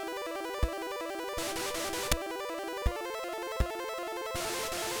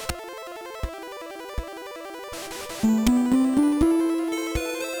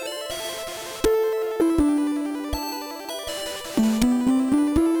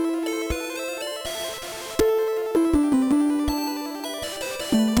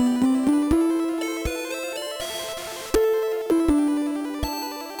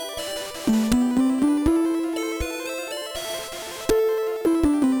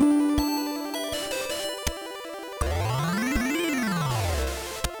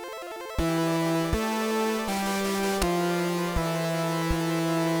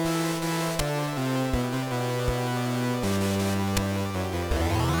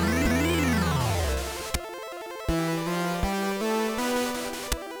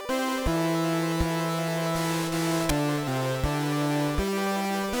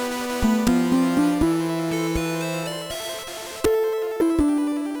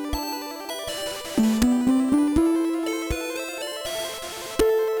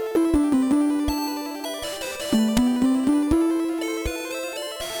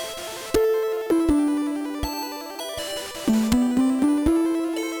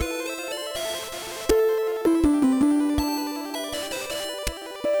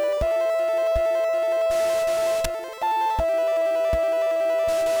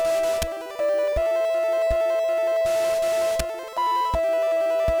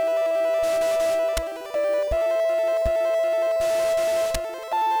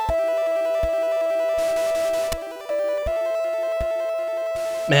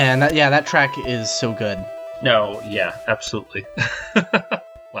 Man, that track is so good. No, yeah, absolutely.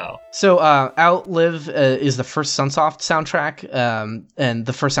 Wow. So, Outlive is the first Sunsoft soundtrack, and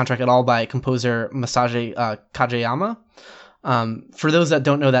the first soundtrack at all by composer Masashi Kageyama. For those that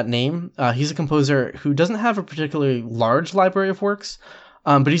don't know that name, he's a composer who doesn't have a particularly large library of works,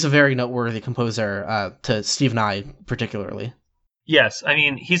 but he's a very noteworthy composer to Steve and I particularly. Yes, I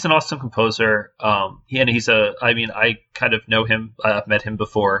mean, he's an awesome composer. I kind of know him. I've met him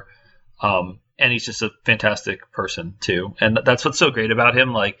before. And he's just a fantastic person too. And that's what's so great about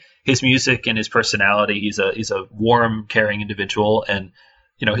him. Like his music and his personality, he's a warm, caring individual. And,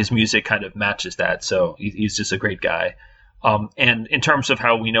 his music kind of matches that. So he's just a great guy. And in terms of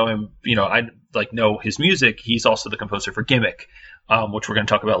how we know him, I know his music. He's also the composer for Gimmick, which we're going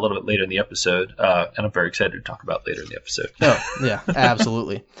to talk about a little bit later in the episode. And I'm very excited to talk about later in the episode. Oh, yeah,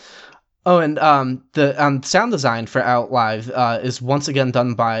 absolutely. Oh, and the sound design for Outlive is once again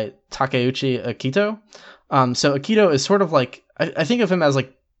done by Takeuchi Akito. So Akito is sort of like, I think of him as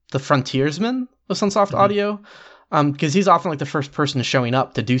like the frontiersman of Sunsoft Audio, because he's often like the first person showing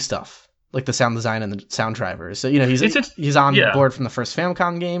up to do stuff, like the sound design and the sound drivers. So, he's on board from the first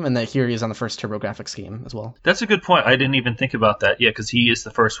Famicom game, and here he is on the first TurboGrafx game as well. That's a good point. I didn't even think about that. Yeah, because he is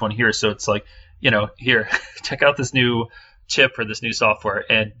the first one here. So it's like, here, check out this new chip or this new software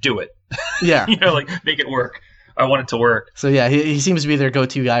and do it. Yeah. Make it work. I want it to work. So yeah, he seems to be their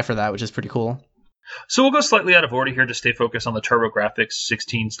go-to guy for that, which is pretty cool. So we'll go slightly out of order here to stay focused on the TurboGrafx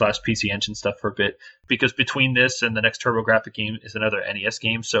 16/PC Engine stuff for a bit, because between this and the next TurboGrafx game is another NES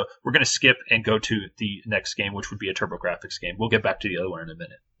game. So we're going to skip and go to the next game, which would be a TurboGrafx game. We'll get back to the other one in a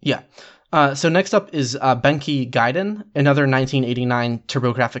minute. Yeah. So next up is Benki Gaiden, another 1989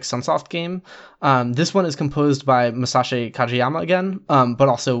 TurboGrafx Sunsoft game. This one is composed by Masashi Kageyama again, but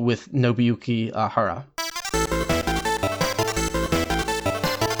also with Nobuyuki Hara.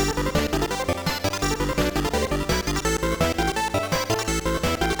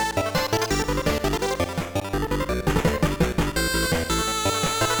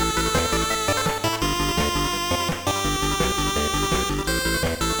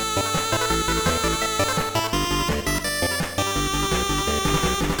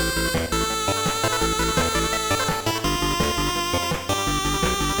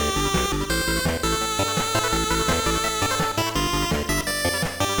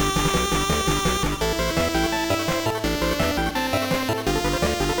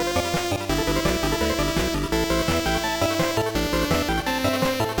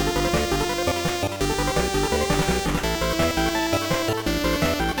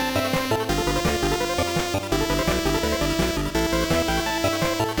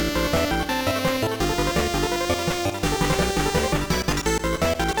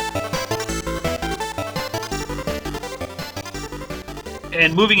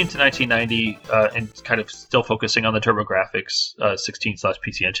 And moving into 1990, and kind of still focusing on the TurboGrafx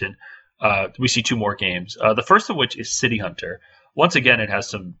 16/PC Engine, we see two more games. The first of which is City Hunter. Once again, it has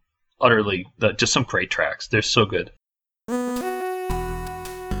some just some great tracks. They're so good.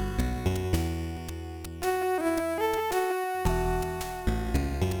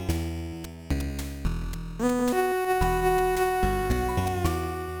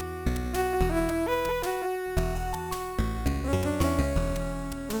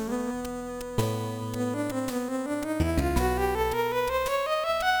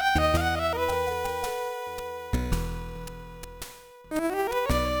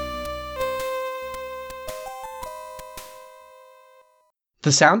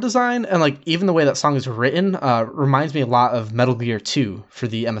 The sound design and like even the way that song is written reminds me a lot of Metal Gear 2 for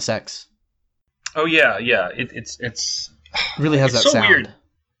the MSX. Oh yeah. It's really has that so sound. Weird.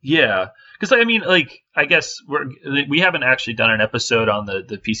 Yeah, because I mean, like, I guess we haven't actually done an episode on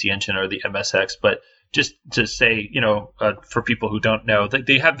the PC Engine or the MSX, but just to say, for people who don't know,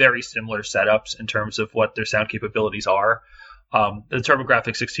 they have very similar setups in terms of what their sound capabilities are. The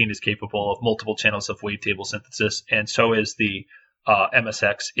TurboGrafx 16 is capable of multiple channels of wavetable synthesis, and so is the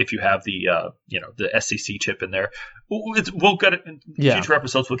MSX if you have the SCC chip in there. We'll get it in future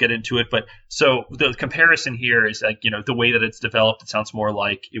episodes. We'll get into it, but so the comparison here is like the way that it's developed, it sounds more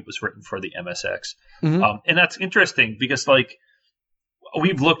like it was written for the MSX, and that's interesting because like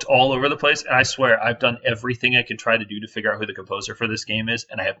we've looked all over the place, and I swear I've done everything I can try to do to figure out who the composer for this game is,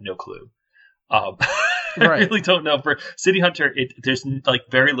 and I have no clue. I really don't know. For City Hunter, there's like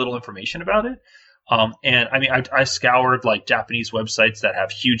very little information about it. And I mean, I scoured like Japanese websites that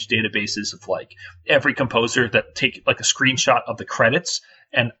have huge databases of like every composer that take like a screenshot of the credits,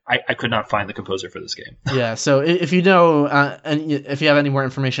 and I could not find the composer for this game. Yeah, so if you know, and if you have any more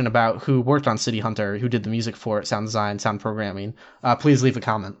information about who worked on City Hunter, who did the music for it, sound design, sound programming, please leave a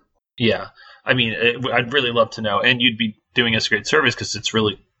comment. Yeah, I mean, I'd really love to know, and you'd be doing us a great service because it's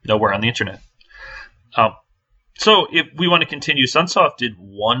really nowhere on the internet. So if we want to continue, Sunsoft did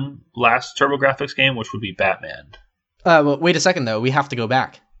one last TurboGrafx game, which would be Batman. Well, wait a second, though. We have to go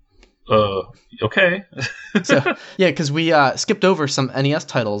back. Okay. So, yeah, because we skipped over some NES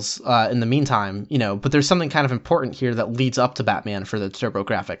titles in the meantime, but there's something kind of important here that leads up to Batman for the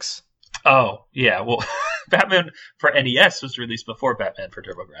TurboGrafx. Oh, yeah. Well, Batman for NES was released before Batman for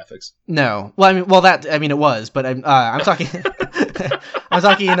TurboGrafx. No. Well, it was, but I'm talking I'm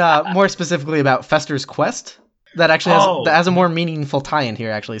talking more specifically about Fester's Quest. That actually has a more meaningful tie-in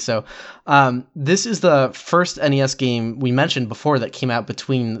here, actually. So this is the first NES game we mentioned before that came out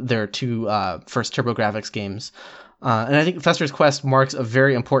between their two first TurboGrafx games. And I think Fester's Quest marks a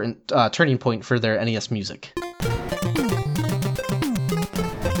very important turning point for their NES music.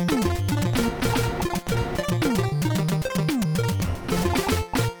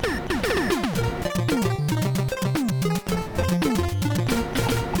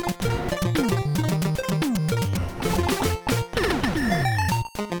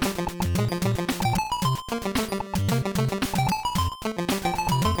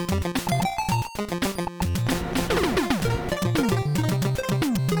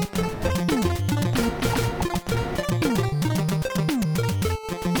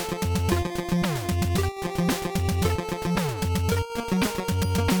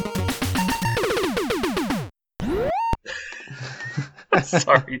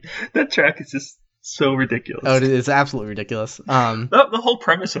 Sorry, that track is just so ridiculous. Oh, it's absolutely ridiculous. The whole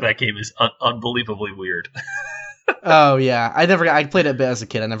premise of that game is unbelievably weird. Oh yeah, I played it a bit as a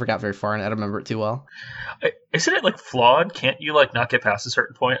kid. I never got very far, and I don't remember it too well. Isn't it like flawed? Can't you like not get past a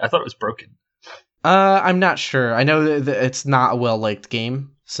certain point? I thought it was broken. I'm not sure. I know that it's not a well-liked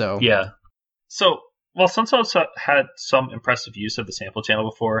game, so yeah. So while Sunsoft had some impressive use of the sample channel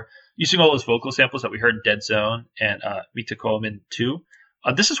before, using all those vocal samples that we heard in Dead Zone and Mitakomen 2,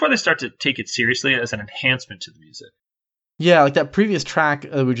 this is where they start to take it seriously as an enhancement to the music. Yeah, like that previous track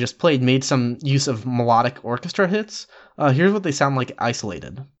we just played made some use of melodic orchestra hits. Here's what they sound like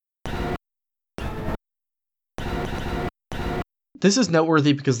isolated. This is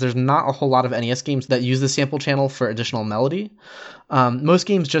noteworthy because there's not a whole lot of NES games that use the sample channel for additional melody. Most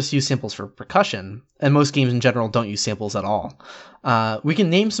games just use samples for percussion, and most games in general don't use samples at all. We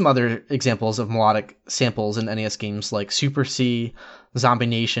can name some other examples of melodic samples in NES games like Super C, Zombie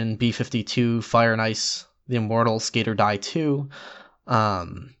Nation, B-52, Fire and Ice, The Immortal, Skate or Die 2,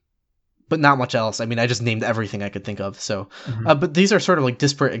 but not much else. I mean, I just named everything I could think of. So, but these are sort of like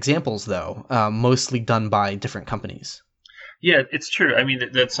disparate examples, though, mostly done by different companies. Yeah, it's true. I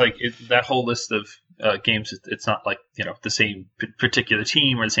mean, that's like that whole list of games, it's not like, the same particular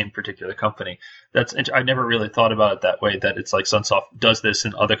team or the same particular company. I never really thought about it that way, that it's like Sunsoft does this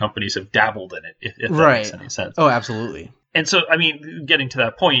and other companies have dabbled in it, if that makes any sense. Oh, absolutely. And so, I mean, getting to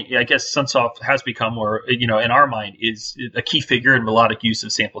that point, I guess Sunsoft has become, or, in our mind, is a key figure in melodic use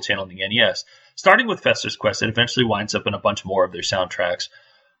of sample channeling in the NES. Starting with Fester's Quest, it eventually winds up in a bunch more of their soundtracks.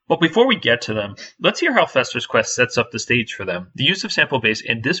 But before we get to them, let's hear how Fester's Quest sets up the stage for them. The use of sample bass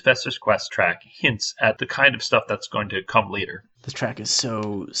in this Fester's Quest track hints at the kind of stuff that's going to come later. This track is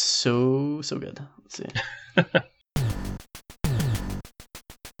so good. Let's see.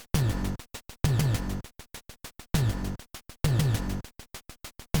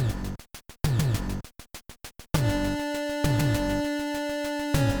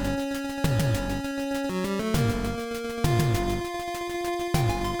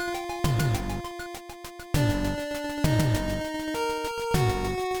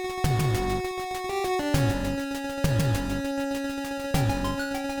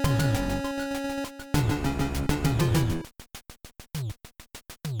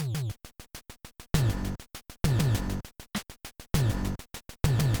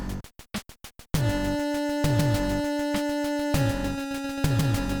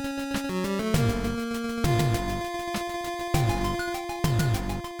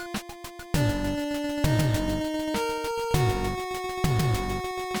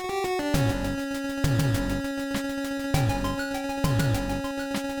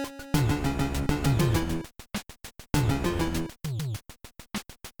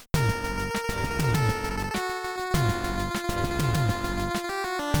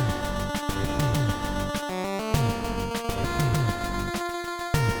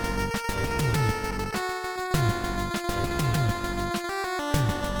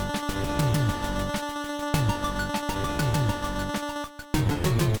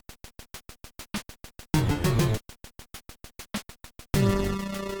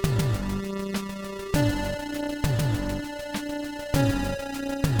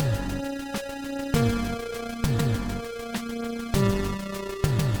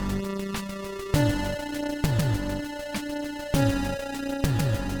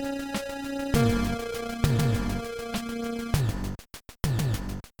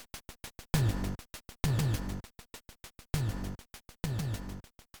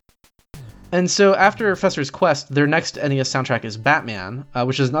 And so after Fester's Quest, their next NES soundtrack is Batman,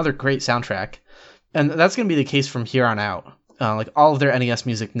 which is another great soundtrack. And that's going to be the case from here on out. Like all of their NES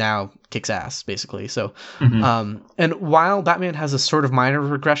music now kicks ass, basically. So, and while Batman has a sort of minor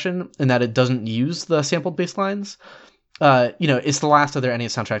regression in that it doesn't use the sampled bass lines, it's the last of their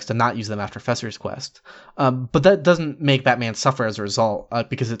NES soundtracks to not use them after Fester's Quest. But that doesn't make Batman suffer as a result,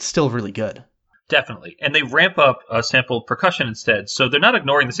 because it's still really good. Definitely. And they ramp up sampled percussion instead. So they're not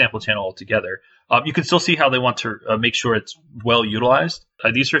ignoring the sample channel altogether. You can still see how they want to make sure it's well utilized.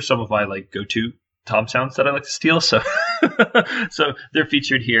 These are some of my go-to tom sounds that I like to steal. So, so they're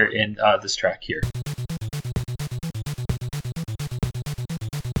featured here in this track here.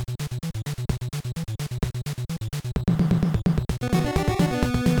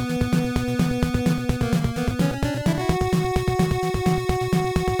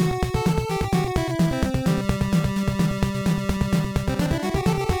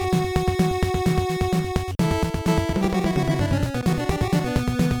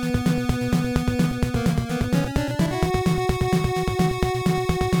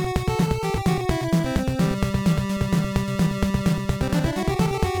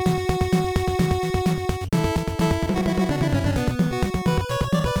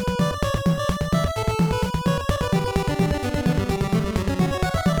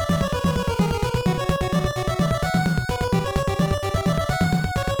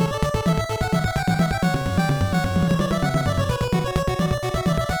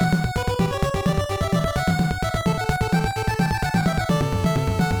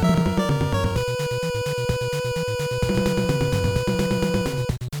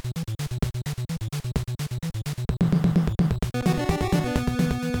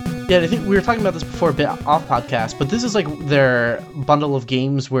 Yeah, I think we were talking about this before a bit off podcast, but this is their bundle of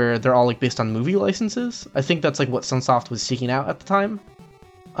games where they're all based on movie licenses. I think that's what Sunsoft was seeking out at the time.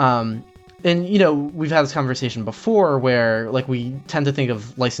 And we've had this conversation before where we tend to think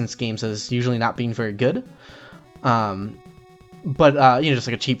of licensed games as usually not being very good. But just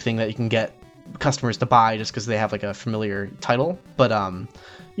a cheap thing that you can get customers to buy just because they have a familiar title. But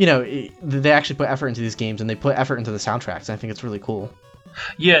they actually put effort into these games, and they put effort into the soundtracks, and I think it's really cool.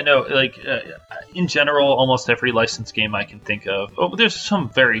 Yeah, no, in general, almost every licensed game I can think of. Oh, there's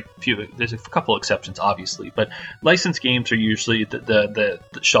there's a couple exceptions, obviously, but licensed games are usually the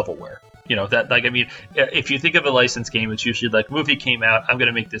shovelware. that, like, I mean, if you think of a licensed game, it's usually like, movie came out, I'm going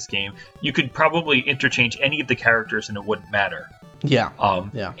to make this game. You could probably interchange any of the characters and it wouldn't matter. Yeah.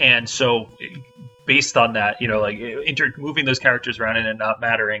 And so based on that, like moving those characters around and it not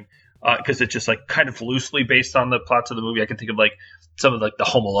mattering, because it's just like kind of loosely based on the plots of the movie. I can think of like some of like the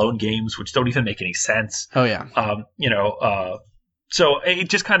Home Alone games, which don't even make any sense. Oh yeah. So it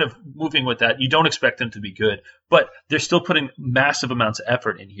just kind of moving with that. You don't expect them to be good, but they're still putting massive amounts of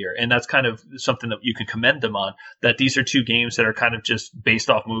effort in here. And that's kind of something that you can commend them on, that these are two games that are kind of just based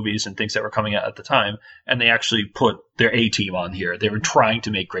off movies and things that were coming out at the time. And they actually put their A team on here. They were trying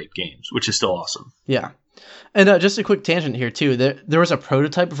to make great games, which is still awesome. Yeah. And just a quick tangent here too. There was a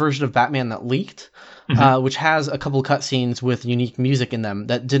prototype version of Batman that leaked, which has a couple cutscenes with unique music in them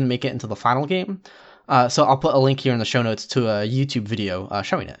that didn't make it into the final game. So I'll put a link here in the show notes to a YouTube video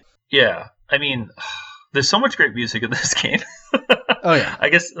showing it. Yeah, I mean, there's so much great music in this game. Oh yeah. I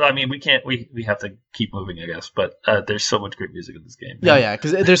guess, I mean, we have to keep moving, I guess, but there's so much great music in this game. Yeah,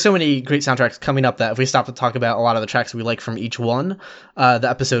 because there's so many great soundtracks coming up that if we stop to talk about a lot of the tracks we like from each one, the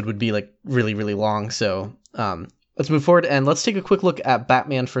episode would be like really, really long. So let's move forward and let's take a quick look at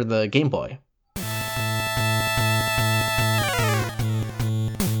Batman for the Game Boy.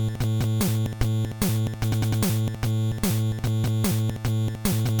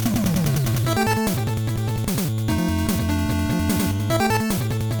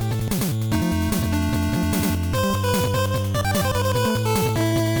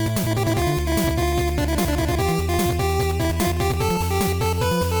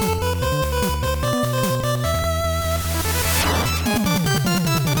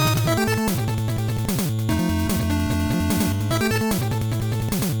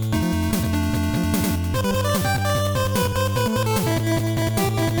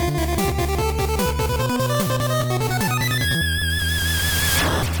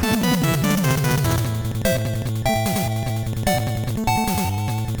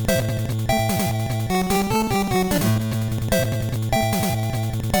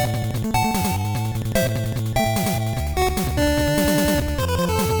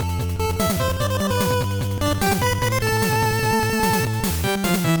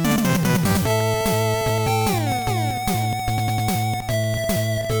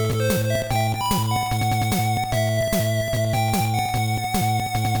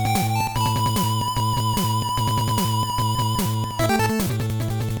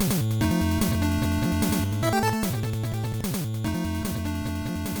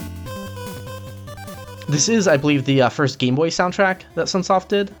 This is, I believe, the first Game Boy soundtrack that Sunsoft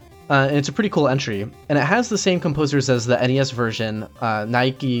did, and it's a pretty cool entry. And it has the same composers as the NES version,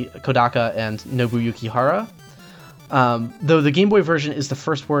 Naiki Kodaka and Nobuyuki Hara. Though the Game Boy version is the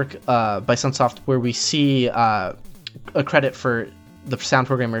first work by Sunsoft where we see a credit for the sound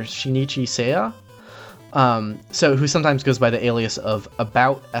programmer Shinichi Seiya, who sometimes goes by the alias of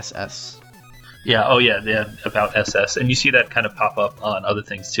About SS. Yeah, About SS. And you see that kind of pop up on other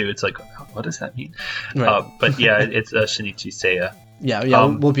things too. It's like, what does that mean? Right. But yeah, it's Shinichi Seiya. Yeah,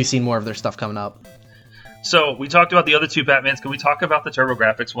 we'll be seeing more of their stuff coming up. So we talked about the other two Batmans. Can we talk about the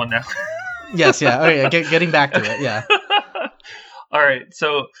TurboGrafx one now? Yes, yeah. Okay, getting back to it, yeah. All right,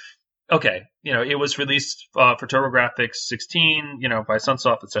 so, okay, it was released for TurboGrafx 16, by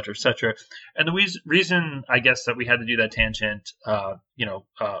Sunsoft, et cetera, and the reason, I guess, that we had to do that tangent,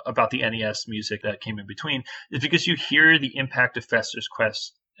 about the NES music that came in between is because you hear the impact of Fester's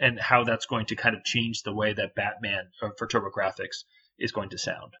Quest and how that's going to kind of change the way that Batman for TurboGrafx is going to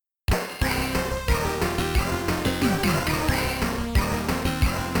sound.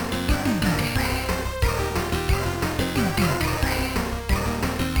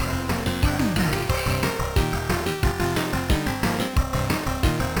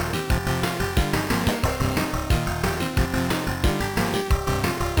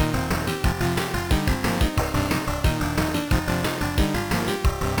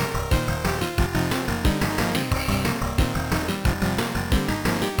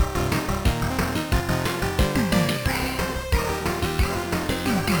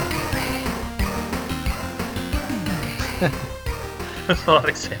 There's a lot of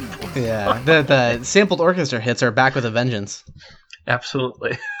examples. Yeah, the sampled orchestra hits are back with a vengeance.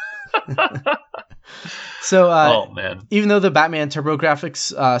 Absolutely. So, oh man! Even though the Batman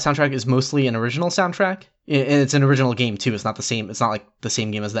TurboGrafx soundtrack is mostly an original soundtrack, and it's an original game too. It's not the same. It's not like the same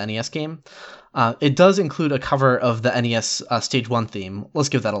game as the NES game. It does include a cover of the NES Stage 1 theme. Let's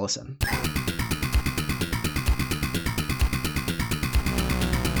give that a listen.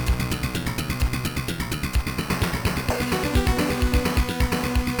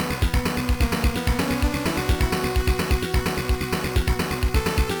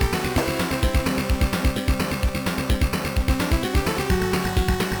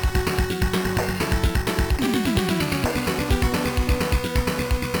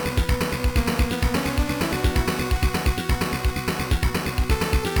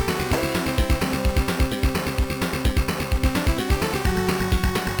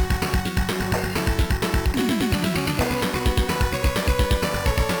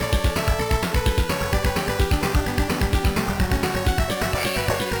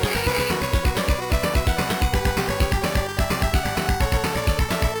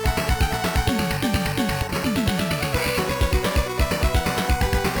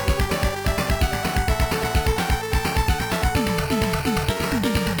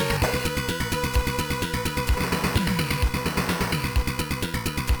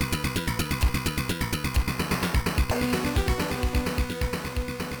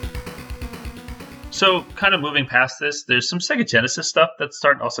 So, kind of moving past this, there's some Sega Genesis stuff that's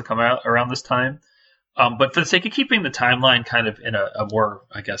starting to also come out around this time. But for the sake of keeping the timeline kind of in a more,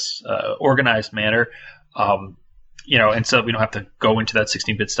 I guess, organized manner, and so we don't have to go into that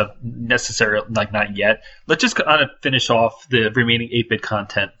 16-bit stuff necessarily, like not yet. Let's just kind of finish off the remaining 8-bit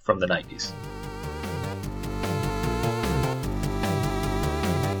content from the 90s.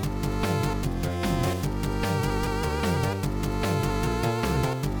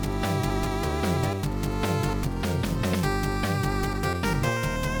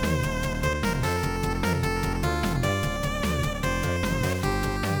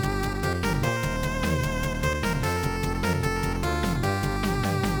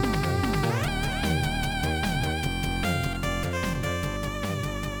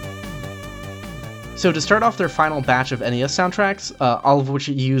 So to start off their final batch of NES soundtracks, all of which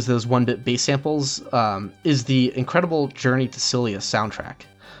use those 1-bit bass samples, is the incredible Journey to Silius soundtrack,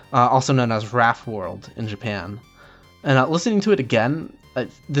 also known as Raft World in Japan. And listening to it again,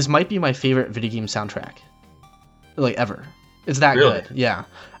 this might be my favorite video game soundtrack, like ever. It's that really? Good, yeah.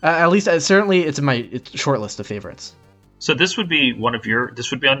 At least, certainly, it's in my short list of favorites. So this would be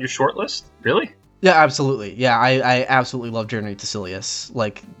this would be on your short list, really? Yeah, absolutely. Yeah, I absolutely love Journey to Silius.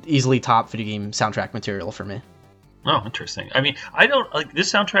 Like, easily top video game soundtrack material for me. Oh, interesting. I mean, I don't like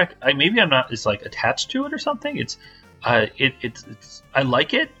this soundtrack. Maybe I'm not as like attached to it or something. It's I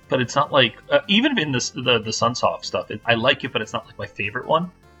like it, but it's not like even in the Sunsoft stuff. I like it, but it's not like my favorite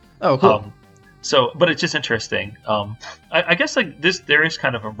one. Oh, cool. But it's just interesting. I guess like this, there is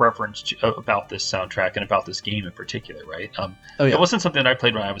kind of a reference about this soundtrack and about this game in particular, right? It wasn't something that I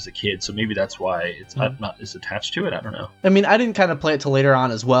played when I was a kid, so maybe that's why I'm not as attached to it. I don't know. I mean, I didn't kind of play it till later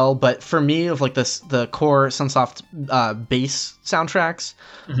on as well, but for me, of like the core Sunsoft bass soundtracks,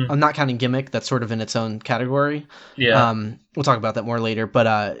 I'm not counting Gimmick. That's sort of in its own category. Yeah. We'll talk about that more later,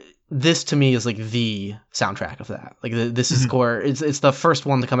 but this to me is like the soundtrack of that. Like this is core. It's the first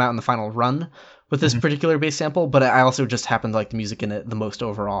one to come out in the final run with this particular bass sample, but I also just happen to like the music in it the most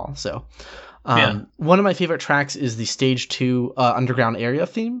overall. So one of my favorite tracks is the Stage 2 Underground Area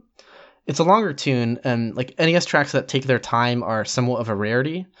theme. It's a longer tune, and like NES tracks that take their time are somewhat of a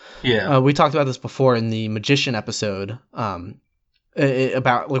rarity. Yeah. We talked about this before in the Magician episode about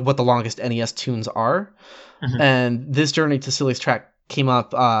like what the longest NES tunes are. And this Journey to Silius track came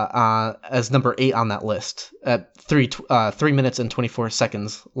up as number 8 on that list at 3 minutes and 24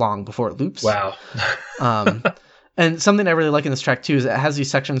 seconds long before it loops. Wow. And something I really like in this track too is it has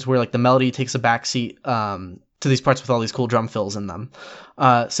these sections where like the melody takes a backseat to these parts with all these cool drum fills in them.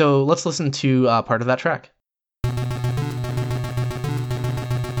 So let's listen to part of that track.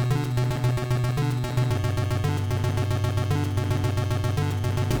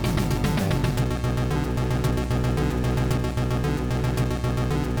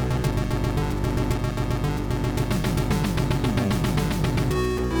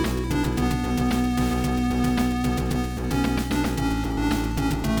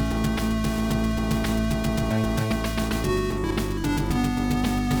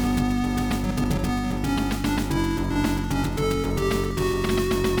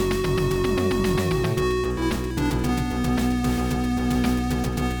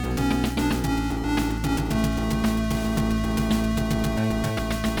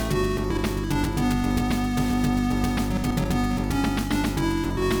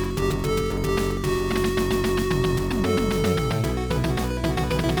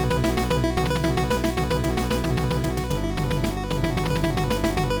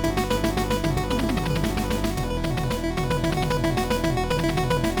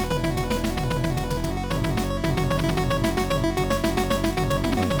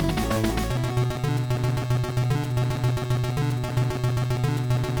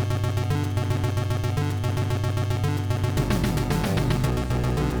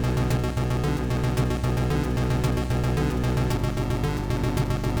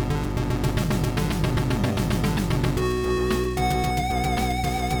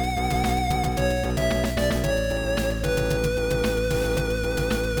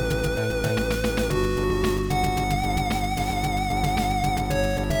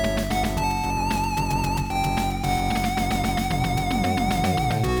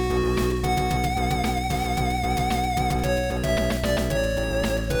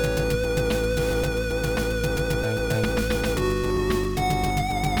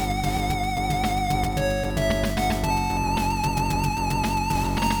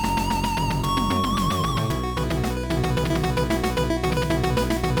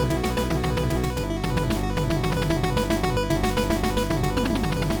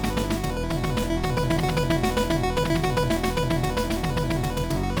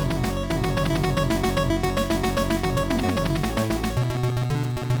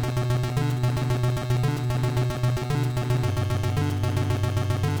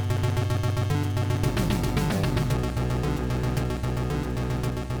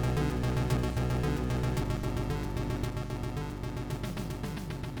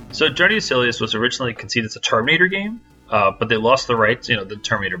 So Journey to Silius was originally conceived as a Terminator game, but they lost the rights, the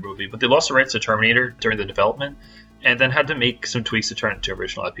Terminator movie, but they lost the rights to Terminator during the development, and then had to make some tweaks to turn it into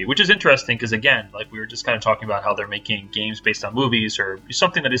original IP, which is interesting because, again, like we were just kind of talking about how they're making games based on movies or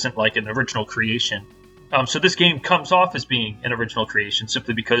something that isn't like an original creation. So this game comes off as being an original creation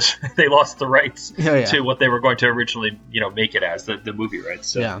simply because they lost the rights to what they were going to originally, make it as, the movie rights.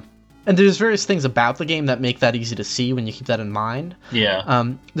 So. Yeah. And there's various things about the game that make that easy to see when you keep that in mind.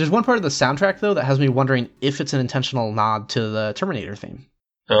 Yeah. There's one part of the soundtrack, though, that has me wondering if it's an intentional nod to the Terminator theme.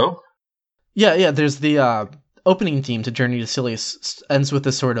 Oh? Yeah, there's the opening theme to Journey to Silius ends with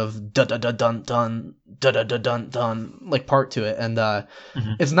this sort of da-da-da-dun-dun, da-da-da-dun-dun, like part to it. And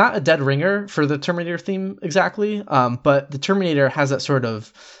it's not a dead ringer for the Terminator theme exactly, but the Terminator has that sort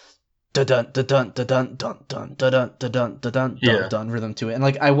of dun-dun-dun-dun-dun-dun-dun-dun-dun-dun rhythm to it. And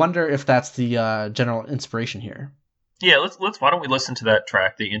like, I wonder if that's the general inspiration here. Yeah, let's why don't we listen to that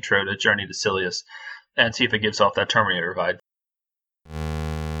track, the intro to Journey to Silius, and see if it gives off that Terminator vibe.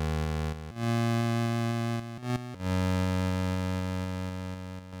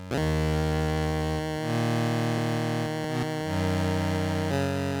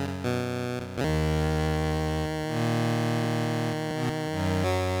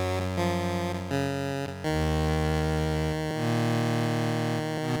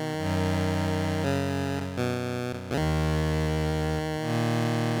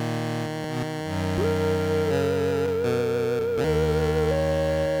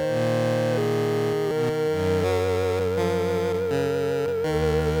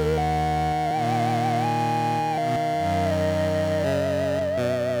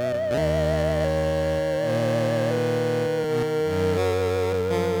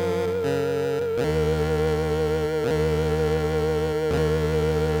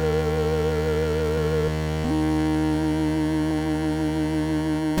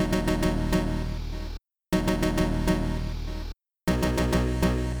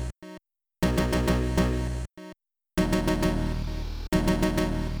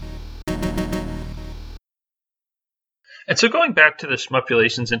 And so going back to the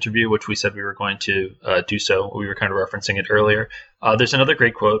Shmupulations interview, which we said we were going to do so, we were kind of referencing it earlier. There's another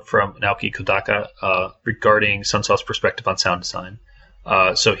great quote from Naoki Kodaka regarding Sunsoft's perspective on sound design.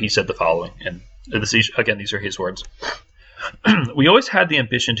 So he said the following, and these are his words. We always had the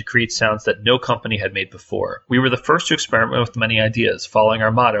ambition to create sounds that no company had made before. We were the first to experiment with many ideas, following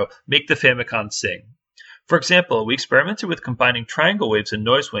our motto, make the Famicom sing. For example, we experimented with combining triangle waves and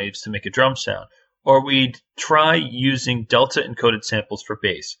noise waves to make a drum sound. Or we'd try using delta encoded samples for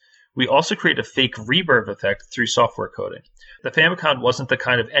bass. We also create a fake reverb effect through software coding. The Famicom wasn't the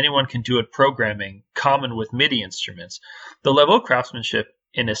kind of anyone can do it programming common with MIDI instruments. The level of craftsmanship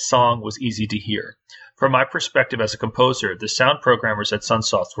in a song was easy to hear. From my perspective as a composer, the sound programmers at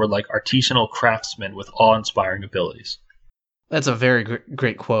Sunsoft were like artisanal craftsmen with awe-inspiring abilities. That's a very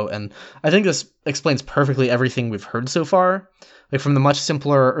great quote, and I think this explains perfectly everything we've heard so far. Like, from the much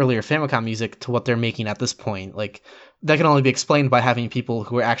simpler earlier Famicom music to what they're making at this point. Like, that can only be explained by having people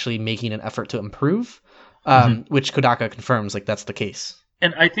who are actually making an effort to improve, which Kodaka confirms, like, that's the case.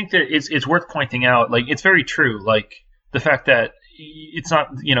 And I think that it's worth pointing out, like, it's very true, like, the fact that it's not,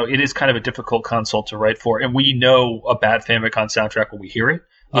 it is kind of a difficult console to write for, and we know a bad Famicom soundtrack when we hear it,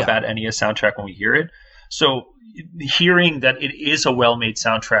 a bad NES soundtrack when we hear it. So hearing that it is a well-made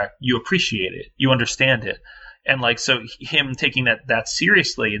soundtrack, you appreciate it, you understand it. And like, so him taking that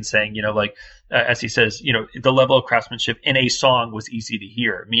seriously and saying, as he says, the level of craftsmanship in a song was easy to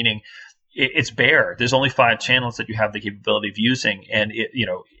hear, meaning it's bare. There's only 5 channels that you have the capability of using. And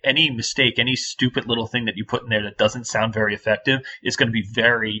any mistake, any stupid little thing that you put in there that doesn't sound very effective is going to be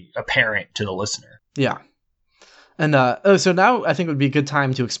very apparent to the listener. Yeah. And so now I think it would be a good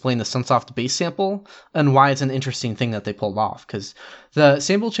time to explain the Sunsoft bass sample and why it's an interesting thing that they pulled off. Because the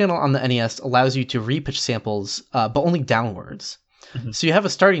sample channel on the NES allows you to repitch samples, but only downwards. Mm-hmm. So you have a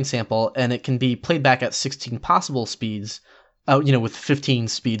starting sample, and it can be played back at 16 possible speeds, with 15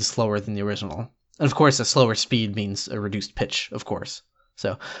 speeds slower than the original. And of course, a slower speed means a reduced pitch, of course.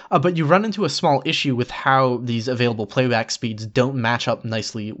 So, but you run into a small issue with how these available playback speeds don't match up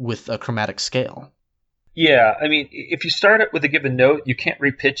nicely with a chromatic scale. Yeah, I mean, if you start it with a given note, you can't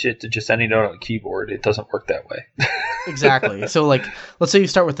repitch it to just any note on the keyboard. It doesn't work that way. Exactly. So, like, let's say you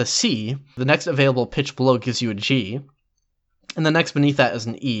start with a C, the next available pitch below gives you a G, and the next beneath that is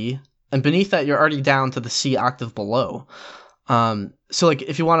an E, and beneath that you're already down to the C octave below. So, like,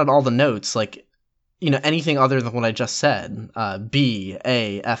 if you wanted all the notes, like, anything other than what I just said, B,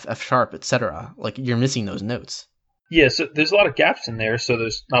 A, F, F sharp, etc., like, you're missing those notes. Yeah, so there's a lot of gaps in there, so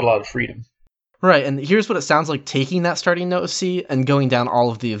there's not a lot of freedom. Right, and here's what it sounds like taking that starting note of C and going down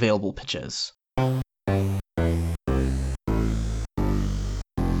all of the available pitches.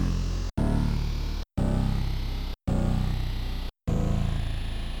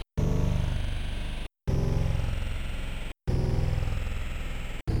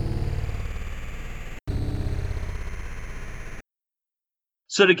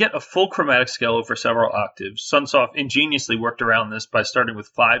 So to get a full chromatic scale over several octaves, Sunsoft ingeniously worked around this by starting with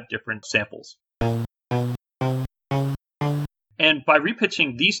 5 different samples. And by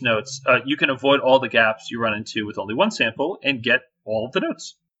repitching these notes, you can avoid all the gaps you run into with only one sample and get all of the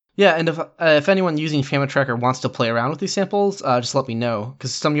notes. Yeah, and if anyone using FamiTracker wants to play around with these samples, just let me know.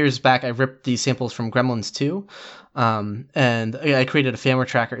 Because some years back, I ripped these samples from Gremlins 2, and I created a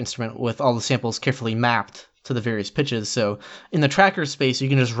FamiTracker instrument with all the samples carefully mapped to the various pitches. So in the tracker space, you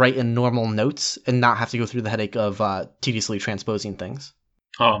can just write in normal notes and not have to go through the headache of tediously transposing things.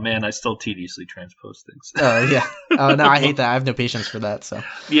 Oh man, I still tediously transpose things. Yeah. Oh no, I hate that. I have no patience for that. So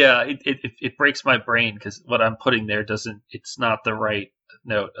yeah, it breaks my brain because what I'm putting there it's not the right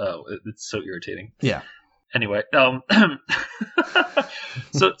note. It's so irritating. Yeah. Anyway, so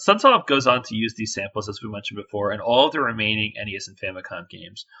Sunsoft goes on to use these samples, as we mentioned before, in all of the remaining NES and Famicom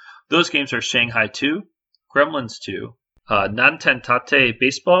games. Those games are Shanghai 2, Gremlins 2, Nantentate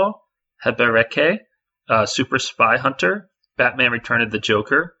Baseball, Hebereke, Super Spy Hunter, Batman Return of the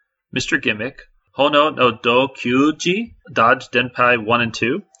Joker, Mr. Gimmick, Hono no Do Kyuji, Dodge Denpai 1 and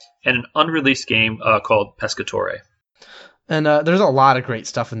 2, and an unreleased game called Pescatore. And there's a lot of great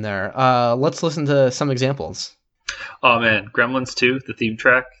stuff in there. Let's listen to some examples. Oh man, Gremlins 2, the theme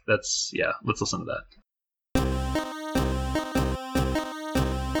track, let's listen to that.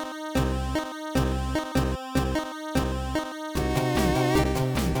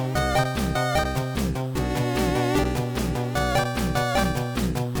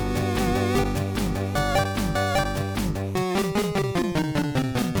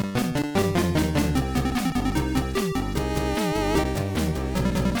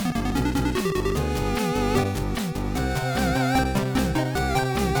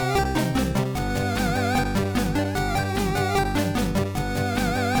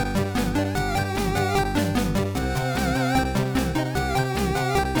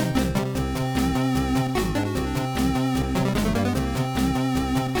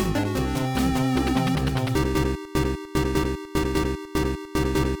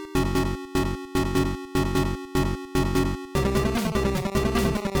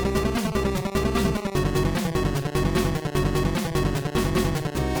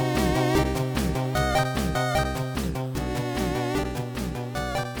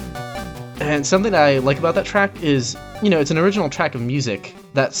 And something I like about that track is, it's an original track of music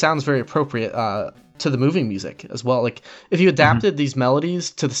that sounds very appropriate to the movie music as well. Like, if you adapted these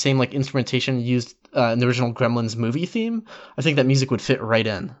melodies to the same, instrumentation used in the original Gremlins movie theme, I think that music would fit right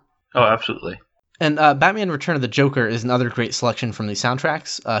in. Oh, absolutely. And Batman Return of the Joker is another great selection from these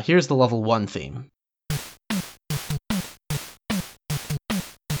soundtracks. Here's the level 1 theme.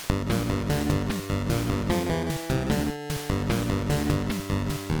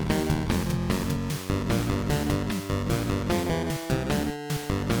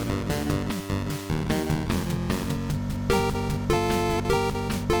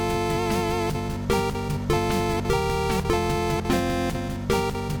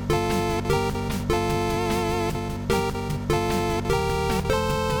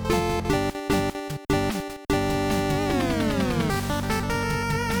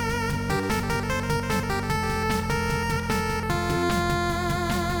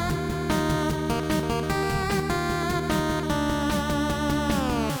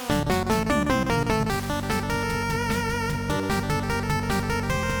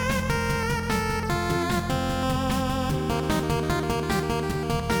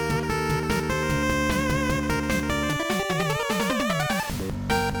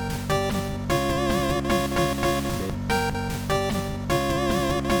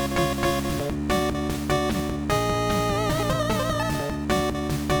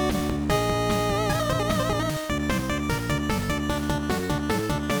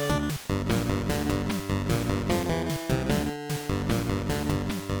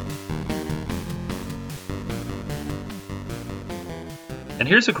 And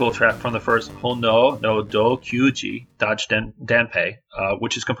here's a cool track from the first Hono no Do Kyuji, Dodge Danpei,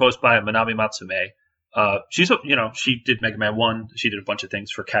 which is composed by Manami Matsume. She did Mega Man 1. She did a bunch of things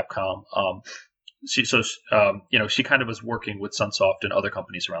for Capcom. She kind of was working with Sunsoft and other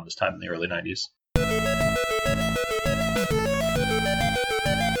companies around this time in the early 90s.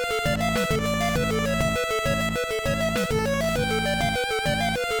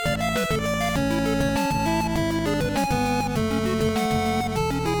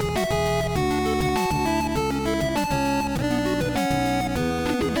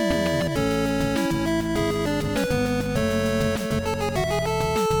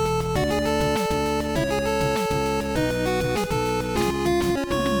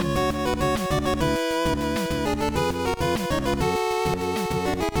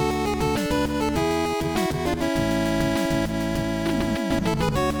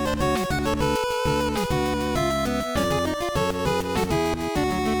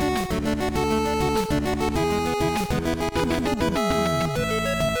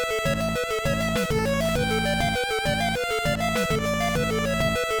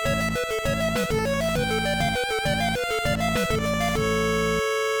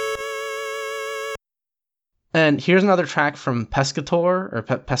 And here's another track from Pescator, or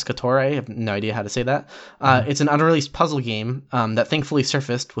Pescatore, I have no idea how to say that. It's an unreleased puzzle game that thankfully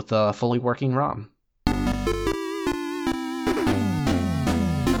surfaced with a fully working ROM.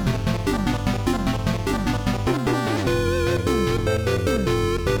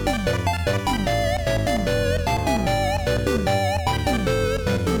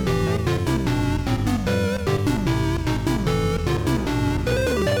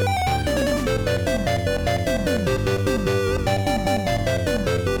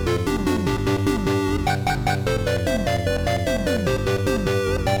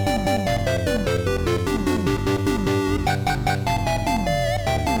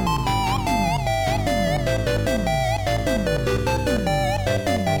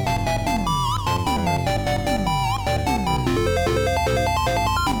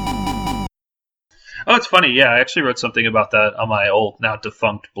 Oh, it's funny. Yeah, I actually wrote something about that on my old, now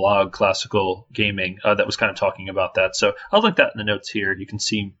defunct blog, Classical Gaming, that was kind of talking about that. So I'll link that in the notes here. You can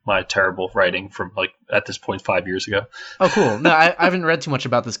see my terrible writing from, like, at this point, 5 years ago. Oh, cool. No, I haven't read too much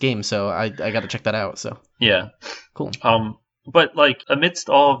about this game, so I got to check that out. So yeah, cool. But like amidst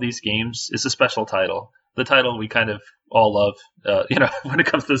all of these games is a special title. The title we kind of all love, when it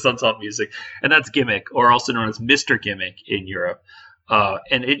comes to Sunsoft music, and that's Gimmick, or also known as Mr. Gimmick in Europe.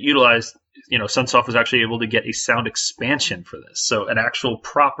 And it utilized, Sunsoft was actually able to get a sound expansion for this. So an actual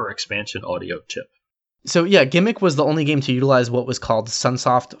proper expansion audio chip. So yeah, Gimmick was the only game to utilize what was called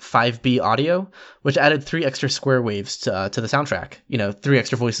Sunsoft 5B audio, which added 3 extra square waves to the soundtrack. 3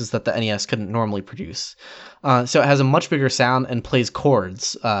 extra voices that the NES couldn't normally produce. So it has a much bigger sound and plays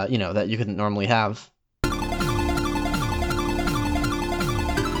chords, that you couldn't normally have.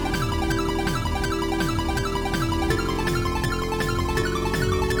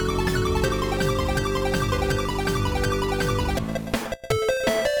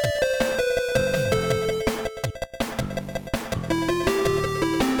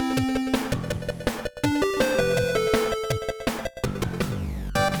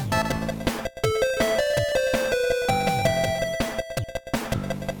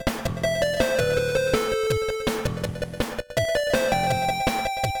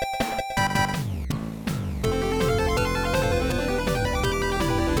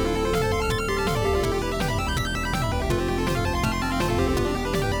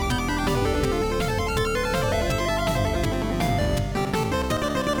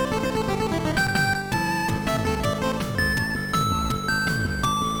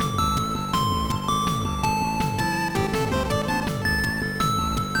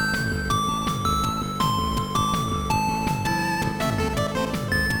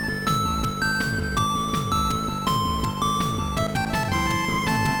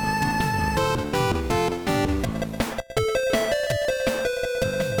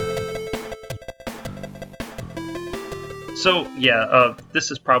 So yeah, this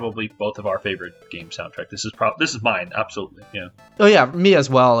is probably both of our favorite game soundtrack. This is mine, absolutely. Yeah. Oh yeah, me as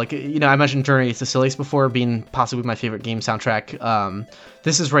well. Like I mentioned Journey to Silius before being possibly my favorite game soundtrack.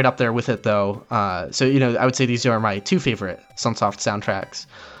 This is right up there with it though. So I would say these are my 2 favorite Sunsoft soundtracks.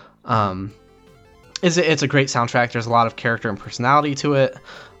 It's a great soundtrack. There's a lot of character and personality to it.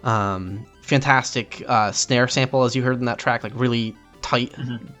 Fantastic snare sample as you heard in that track, like really tight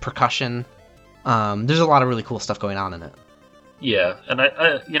percussion. There's a lot of really cool stuff going on in it. Yeah, and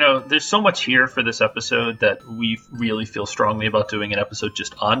I there's so much here for this episode that we really feel strongly about doing an episode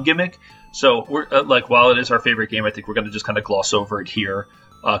just on Gimmick. So we're while it is our favorite game, I think we're going to just kind of gloss over it here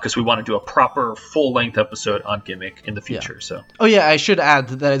because we want to do a proper full-length episode on Gimmick in the future. Yeah. So. Oh yeah, I should add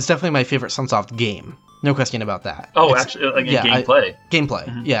that it's definitely my favorite Sunsoft game. No question about that. Oh, actually, gameplay. Gameplay.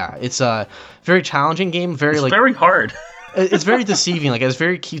 Mm-hmm. Yeah, it's a very challenging game. Very hard. It's very deceiving. Like, it has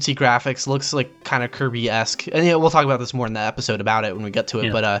very cutesy graphics. Looks like kind of Kirby-esque. And we'll talk about this more in the episode about it when we get to it.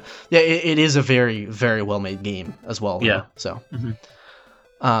 Yeah. But it is a very, very well-made game as well. Yeah. So,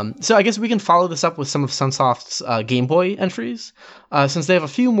 so I guess we can follow this up with some of Sunsoft's Game Boy entries, since they have a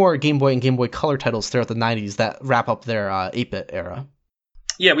few more Game Boy and Game Boy Color titles throughout the 90s that wrap up their 8-bit era.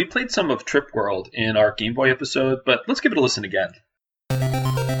 Yeah, we played some of Trip World in our Game Boy episode, but let's give it a listen again.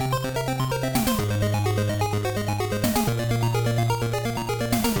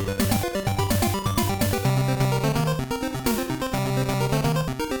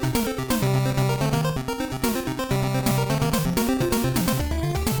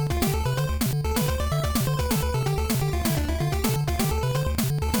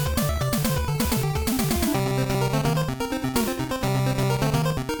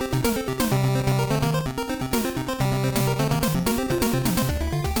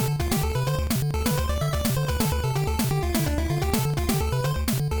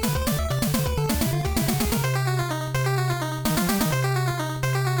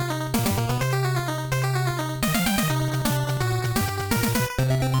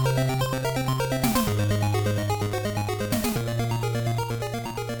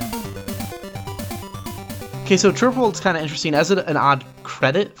 Okay, so Trip World's kind of interesting. As an odd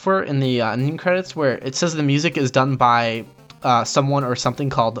credit for it in the ending credits, where it says the music is done by someone or something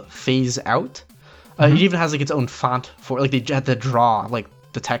called Phase Out. It even has like its own font for it. Like they had to draw like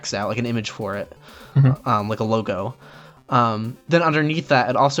the text out, like an image for it, like a logo. Then underneath that,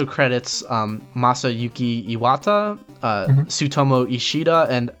 it also credits Masayuki Iwata, Tsutomu Ishida,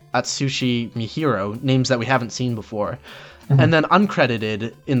 and Atsushi Mihiro, names that we haven't seen before. And then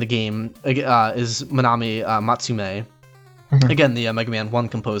uncredited in the game is Manami Matsume, again the Mega Man 1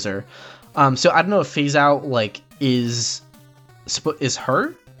 composer. So I don't know if Phase Out like is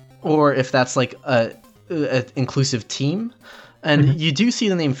her, or if that's like a inclusive team. And you do see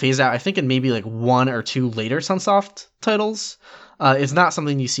the name Phase Out, I think, in maybe like 1 or 2 later Sunsoft titles. It's not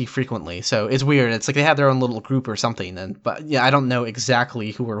something you see frequently, so it's weird. It's like they have their own little group or something. But yeah, I don't know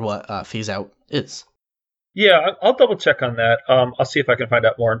exactly who or what Phase Out is. Yeah, I'll double check on that. I'll see if I can find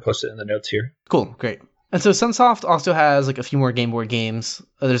out more and post it in the notes here. Cool, great. And so Sunsoft also has like a few more Game Boy games.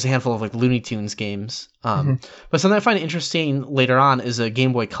 There's a handful of like Looney Tunes games. But something I find interesting later on is a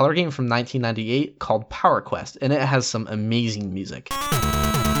Game Boy Color game from 1998 called Power Quest, and it has some amazing music.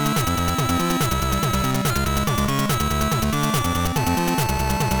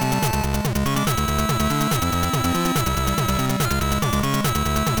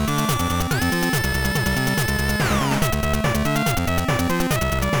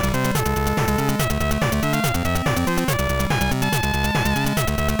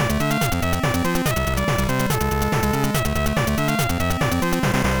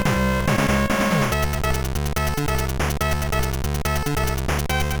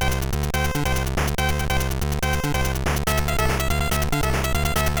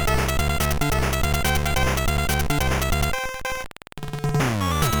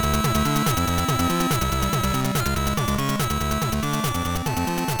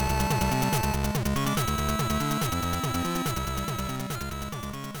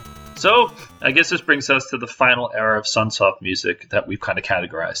 So, I guess this brings us to the final era of Sunsoft music that we've kind of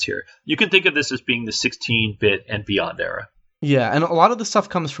categorized here. You can think of this as being the 16-bit and beyond era. Yeah, and a lot of the stuff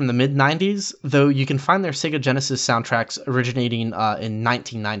comes from the mid-90s, though you can find their Sega Genesis soundtracks originating in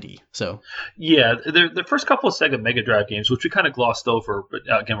 1990. So, yeah, the first couple of Sega Mega Drive games, which we kind of glossed over, but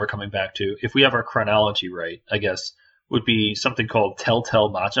again, we're coming back to, if we have our chronology right, I guess, would be something called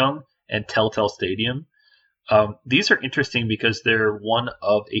Telltale Mahjong and Telltale Stadium. These are interesting because they're one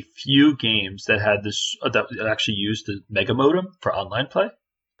of a few games that had this that actually used the Mega Modem for online play.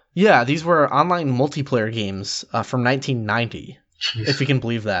 Yeah, these were online multiplayer games from 1990, Jeez. if you can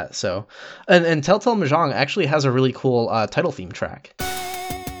believe that. So, and Telltale Mahjong actually has a really cool title theme track.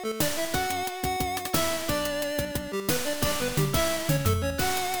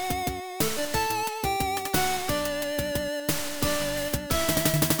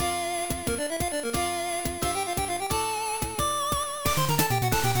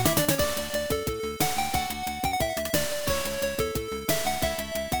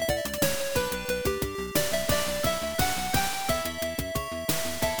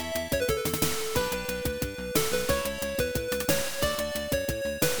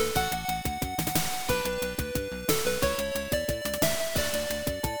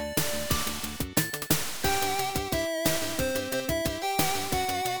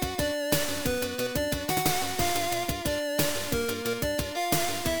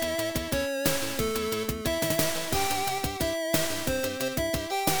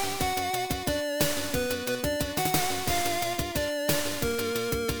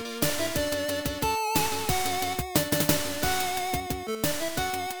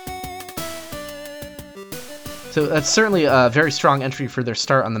 So that's certainly a very strong entry for their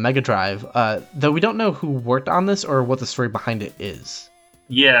start on the Mega Drive, though we don't know who worked on this or what the story behind it is.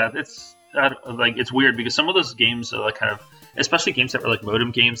 Yeah, it's weird because some of those games are like kind of, especially games that were like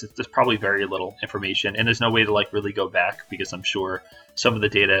modem games, there's probably very little information, and there's no way to like really go back because I'm sure some of the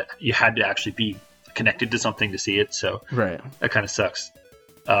data you had to actually be connected to something to see it. So right, that kind of sucks.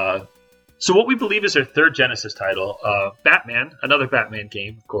 So what we believe is their third Genesis title, Batman, another Batman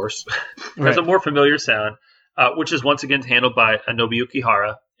game, of course, has a more familiar sound. Which is once again handled by Nobuyuki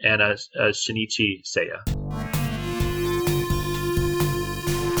Hara and Shinichi Seiya.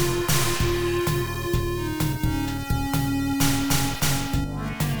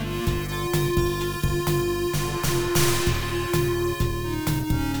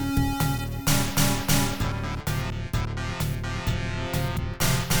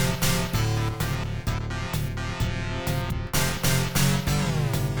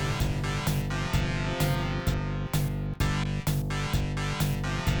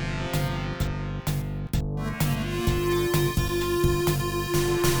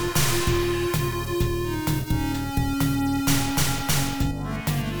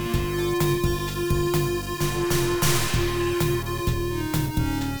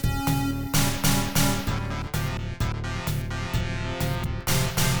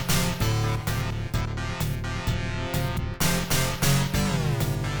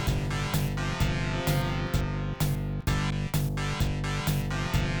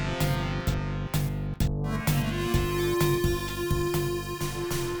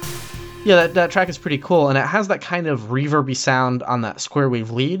 Yeah, that track is pretty cool, and it has that kind of reverby sound on that square wave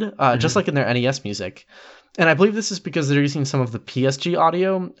lead, just like in their NES music. And I believe this is because they're using some of the PSG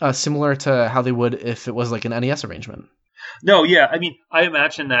audio, similar to how they would if it was like an NES arrangement. No, yeah. I mean, I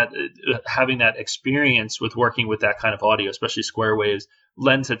imagine that having that experience with working with that kind of audio, especially square waves,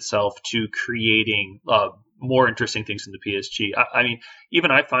 lends itself to creating more interesting things in the PSG. I mean,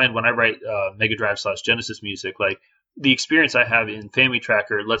 even I find when I write Mega Drive / Genesis music, like the experience I have in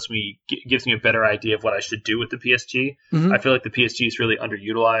FamiTracker gives me a better idea of what I should do with the PSG. I feel like the PSG is really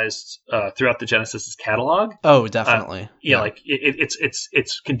underutilized throughout the Genesis catalog. Oh, definitely. Like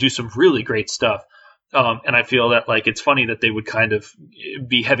it's can do some really great stuff. And I feel that like it's funny that they would kind of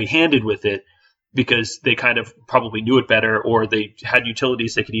be heavy-handed with it because they kind of probably knew it better, or they had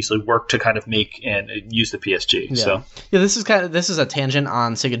utilities they could easily work to kind of make and use the PSG. Yeah. So this is a tangent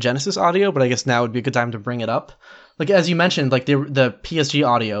on Sega Genesis audio, but I guess now would be a good time to bring it up. Like as you mentioned, like the PSG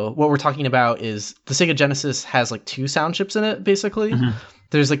audio, what we're talking about is the Sega Genesis has like 2 sound chips in it, basically.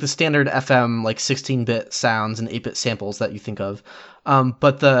 There's like the standard FM, like 16-bit sounds and 8-bit samples that you think of.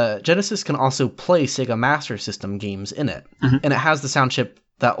 But the Genesis can also play Sega Master System games in it. And it has the sound chip,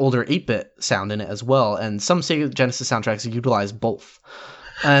 that older 8-bit sound in it as well. And some Sega Genesis soundtracks utilize both.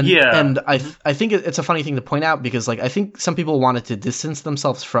 And I think it's a funny thing to point out because like I think some people wanted to distance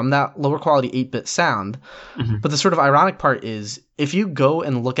themselves from that lower quality 8-bit sound. But the sort of ironic part is if you go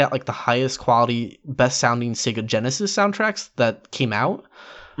and look at like the highest quality, best sounding Sega Genesis soundtracks that came out,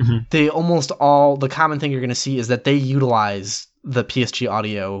 they almost all, the common thing you're going to see is that they utilize the PSG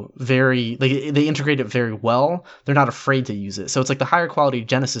audio they integrate it very well. They're not afraid to use it. So it's like the higher quality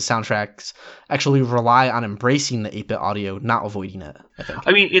Genesis soundtracks actually rely on embracing the 8-bit audio, not avoiding it, I think.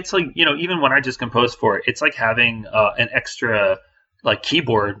 I mean, it's like, even when I just composed for it, it's like having an extra like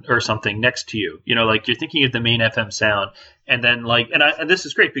keyboard or something next to you. Like you're thinking of the main FM sound, and then like, and this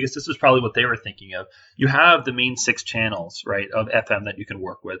is great because this is probably what they were thinking of. You have the main 6 channels, right, of FM that you can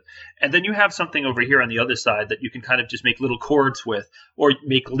work with, and then you have something over here on the other side that you can kind of just make little chords with, or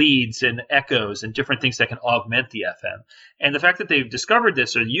make leads and echoes and different things that can augment the FM. And the fact that they've discovered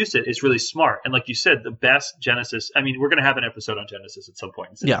this or used it is really smart. And like you said, the best Genesis, I mean, we're going to have an episode on Genesis at some point.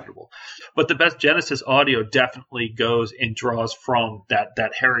 It's inevitable. But the best Genesis audio definitely goes and draws from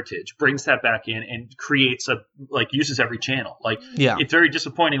that heritage, brings that back in and creates uses every channel. It's very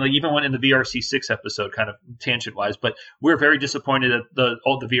disappointing. Like even when in the VRC6 episode, kind of tangent wise, but we're very disappointed that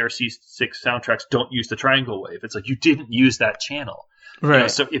all the VRC6 soundtracks don't use the triangle wave. It's like you didn't use that channel.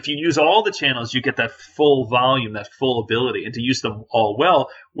 Right. So if you use all the channels, you get that full volume, that full ability, and to use them all well,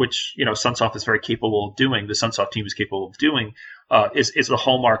 which Sunsoft is very capable of doing. The Sunsoft team is capable of doing. Is the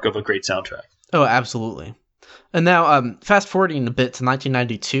hallmark of a great soundtrack. Oh, absolutely. And now, fast forwarding a bit to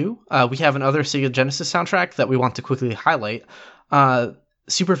 1992, we have another Sega Genesis soundtrack that we want to quickly highlight,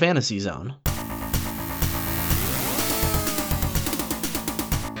 Super Fantasy Zone.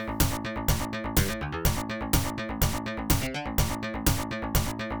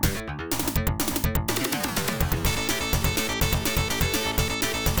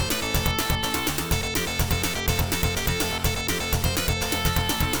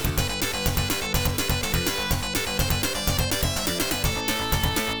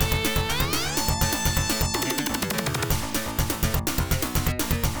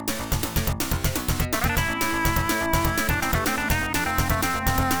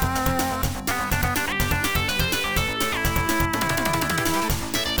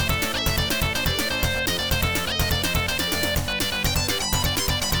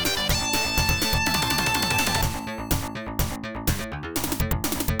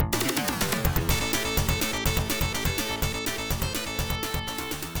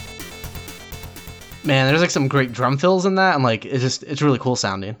 Man, there's like some great drum fills in that, and like it's really cool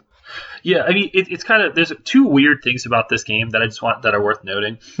sounding. Yeah, I mean it's kind of, there's 2 weird things about this game that that are worth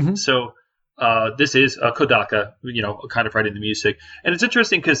noting. So this is Kodaka, kind of writing the music, and it's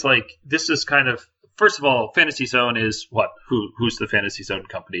interesting because like this is kind of, first of all, Fantasy Zone is who's the Fantasy Zone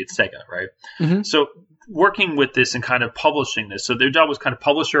company? It's Sega, right? So working with this and kind of publishing this, so their job was kind of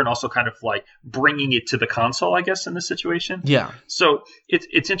publisher and also kind of like bringing it to the console, I guess, in this situation. Yeah. So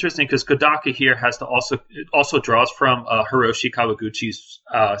it's interesting because Kodaka here has to also draws from Hiroshi Kawaguchi's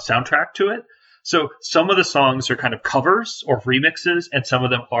soundtrack to it. So some of the songs are kind of covers or remixes, and some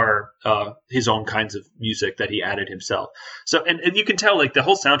of them are his own kinds of music that he added himself. So, and you can tell, like, the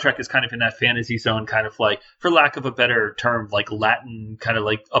whole soundtrack is kind of in that Fantasy Zone kind of like, for lack of a better term, like Latin, kind of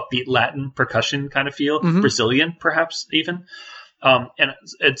like upbeat Latin percussion kind of feel, Brazilian perhaps even. And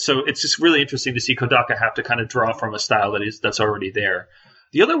so it's just really interesting to see Kodaka have to kind of draw from a style that's already there.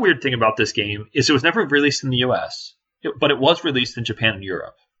 The other weird thing about this game is it was never released in the US, but it was released in Japan and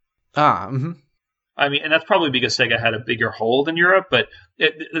Europe. I mean, and that's probably because Sega had a bigger hold in Europe, but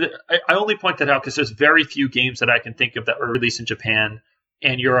I only point that out because there's very few games that I can think of that were released in Japan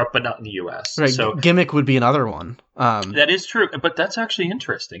and Europe, but not in the US. Right, so Gimmick would be another one. That is true, but that's actually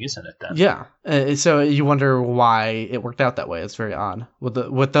interesting, isn't it, then? Yeah, so you wonder why it worked out that way. It's very odd. With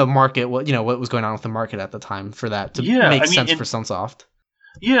the market, what was going on with the market at the time for that to make sense for Sunsoft.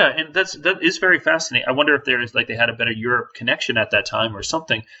 Yeah, and that is very fascinating. I wonder if there's they had a better Europe connection at that time or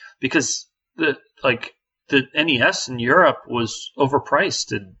something, because the NES in Europe was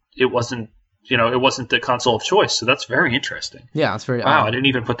overpriced and it wasn't the console of choice. So that's very interesting. Yeah, it's very odd. I didn't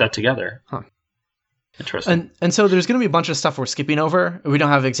even put that together. Huh. Interesting. And so there's going to be a bunch of stuff we're skipping over. We don't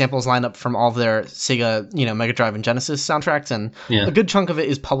have examples lined up from all of their Sega, Mega Drive and Genesis soundtracks, and a good chunk of it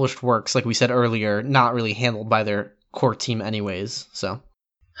is published works, like we said earlier, not really handled by their core team anyways. So.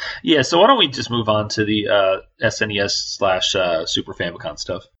 Yeah, so why don't we just move on to the SNES / Super Famicom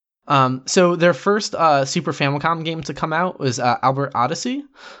stuff? So their first Super Famicom game to come out was Albert Odyssey.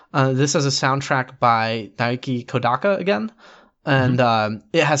 This has a soundtrack by Naoki Kodaka again, and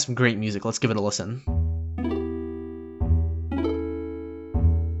it has some great music. Let's give it a listen.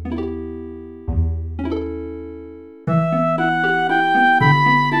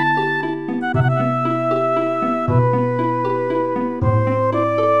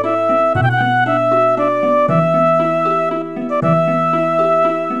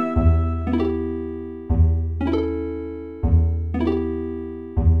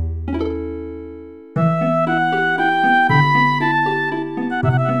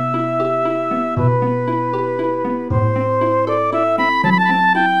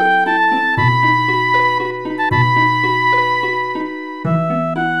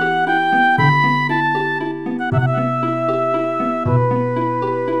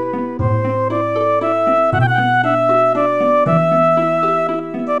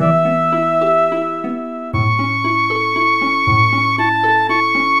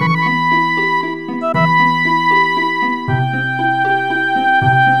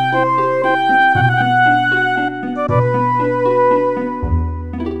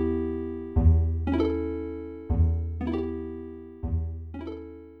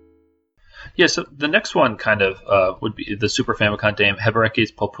 Yeah, so the next one kind of would be the Super Famicom game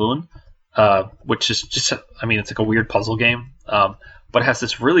Hebereke's Popun, which is just, it's like a weird puzzle game, but it has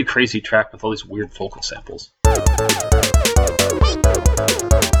this really crazy track with all these weird vocal samples.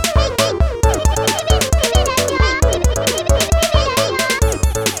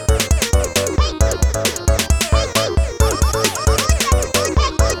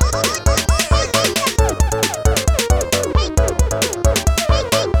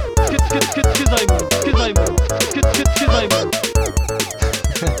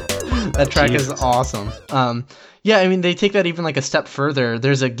 That track is awesome. They take that even like a step further.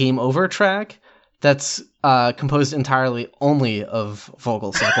 There's a Game Over track that's composed entirely only of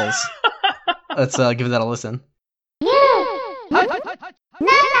vocal samples. Let's give that a listen.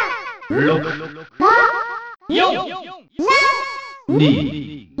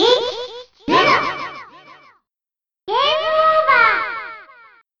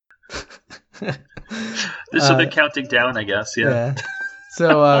 So they're counting down, I guess. Yeah.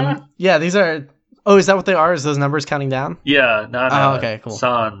 So, these are... Oh, is that what they are? Is those numbers counting down? Yeah. No. Oh, okay, cool.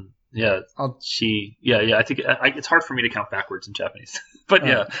 San. Yeah. She. Yeah. I think it's hard for me to count backwards in Japanese. But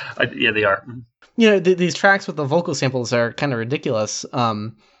they are. These tracks with the vocal samples are kind of ridiculous.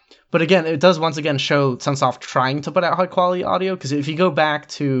 But again, it does once again show Sunsoft trying to put out high-quality audio, because if you go back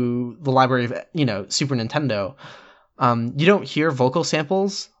to the library of, Super Nintendo, you don't hear vocal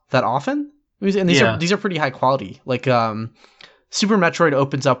samples that often. And these are pretty high quality. Like, Super Metroid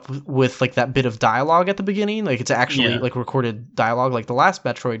opens up with like that bit of dialogue at the beginning, like it's actually like recorded dialogue. Like the last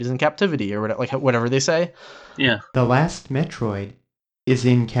Metroid is in captivity, or whatever they say. Yeah. The last Metroid is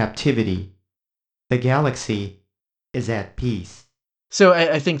in captivity. The galaxy is at peace. So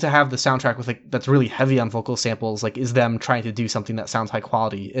I think to have the soundtrack with that's really heavy on vocal samples, is them trying to do something that sounds high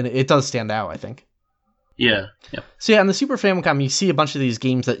quality, and it does stand out, I think. Yeah. So on the Super Famicom, you see a bunch of these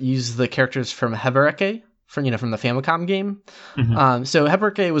games that use the characters from Hebereke, from the Famicom game. Mm-hmm. So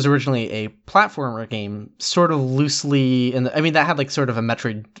Hebereke was originally a platformer game, sort of loosely that had sort of a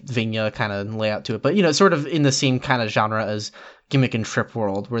Metroidvania kind of layout to it, but sort of in the same kind of genre as Gimmick and Trip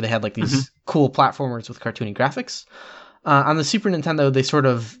World, where they had these cool platformers with cartoony graphics. On the Super Nintendo,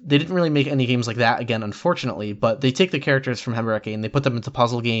 they didn't really make any games like that again, unfortunately, but they take the characters from Hebereke and they put them into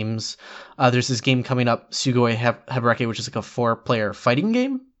puzzle games. There's this game coming up, Sugoi Hebereke, which is a 4-player fighting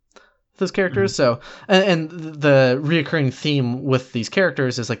game. those characters. So, and the reoccurring theme with these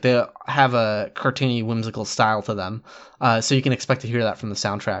characters is like they have a cartoony, whimsical style to them. So you can expect to hear that from the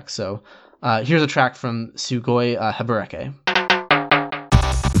soundtrack. So here's a track from Sugoi Hebereke.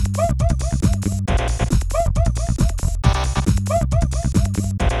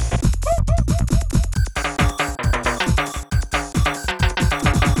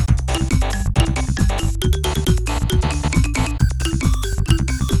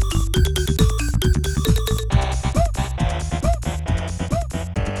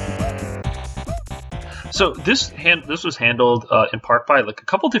 So this was handled in part by like a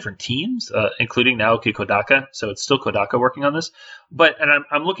couple different teams, including Naoki Kodaka. So it's still Kodaka working on this. And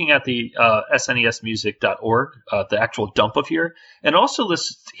I'm looking at the SNESmusic.org, the actual dump of here, and also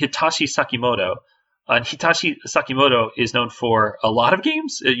lists Hitachi Sakimoto. And Hitachi Sakimoto is known for a lot of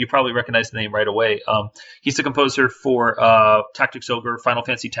games. You probably recognize the name right away. He's the composer for Tactics Ogre, Final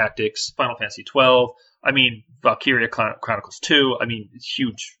Fantasy Tactics, Final Fantasy 12. I mean, Valkyria Chronicles 2. I mean,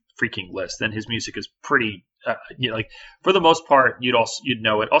 huge freaking list, and his music is pretty like for the most part you'd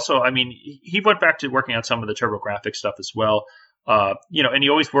know it. Also, I mean, he went back to working on some of the TurboGrafx stuff as well, and he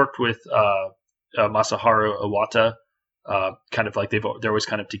always worked with Masaharu Iwata, kind of like they're always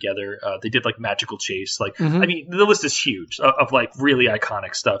kind of together. They did like Magical Chase, like I mean, the list is huge of like really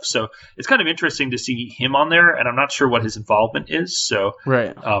iconic stuff, so it's kind of interesting to see him on there, and I'm not sure what his involvement is. So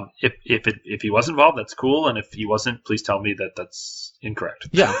right, if he was involved, that's cool, and if he wasn't, please tell me that that's incorrect.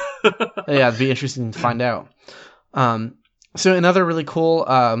 Yeah. It'd be interesting to find out. So another really cool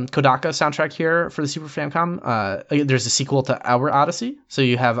Kodaka soundtrack here for the Super Famicom. There's a sequel to Albert Odyssey. So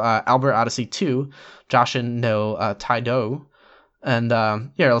you have Albert Odyssey 2, Joshin no Taido. And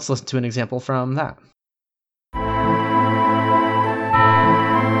let's listen to an example from that.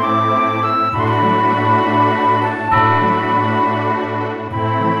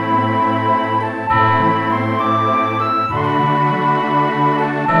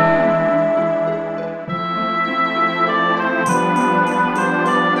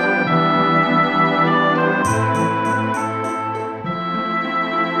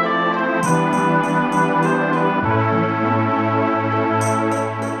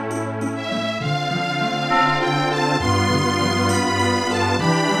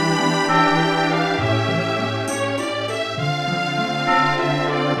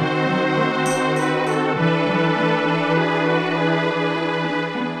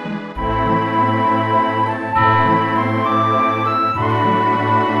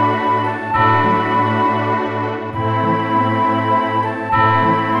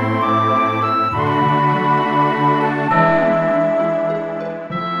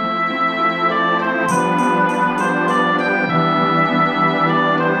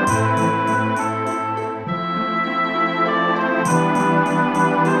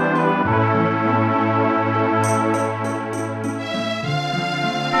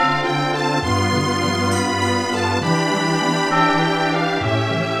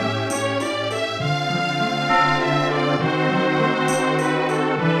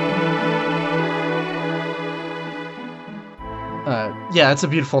 Yeah, it's a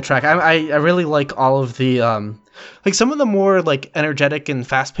beautiful track. I really like all of the like some of the more like energetic and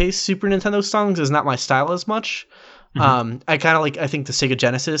fast paced Super Nintendo songs is not my style as much. I kind of I think the Sega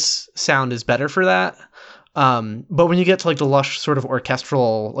Genesis sound is better for that. But when you get to like the lush sort of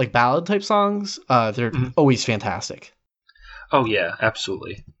orchestral like ballad type songs, they're always fantastic. Oh yeah,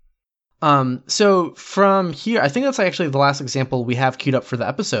 absolutely. So from here, I think that's actually the last example we have queued up for the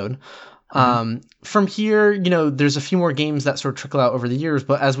episode. From here, there's a few more games that sort of trickle out over the years,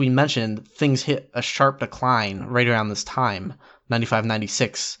 but as we mentioned, things hit a sharp decline right around this time, 95,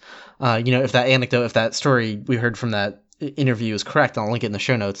 96. If that story we heard from that interview is correct, I'll link it in the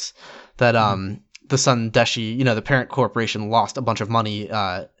show notes, that the son Deshi, the parent corporation, lost a bunch of money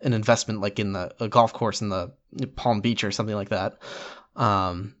in investment, like in a golf course in the Palm Beach or something like that.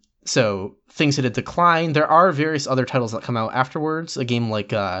 So things hit a decline. There are various other titles that come out afterwards, a game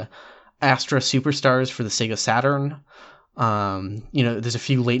like Astra Superstars for the Sega Saturn. There's a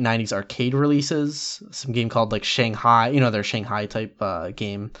few late 90s arcade releases, some game called like Shanghai, their Shanghai type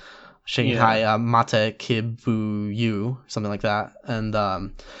game, Shanghai Mate Kibuyu, something like that. And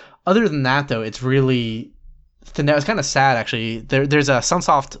other than that, though, it's really thin out. It's kind of sad, actually. There's a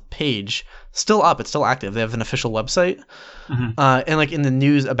Sunsoft page still up. It's still active. They have an official website. And like in the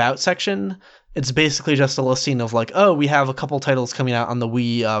news about section, it's basically just a listing of like, oh, we have a couple titles coming out on the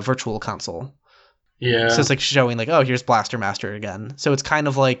Wii Virtual Console. Yeah. So it's like showing like, oh, here's Blaster Master again. So it's kind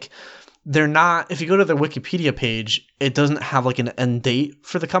of like they're not, if you go to their Wikipedia page, it doesn't have like an end date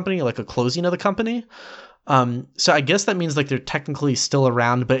for the company, like a closing of the company. So I guess that means like they're technically still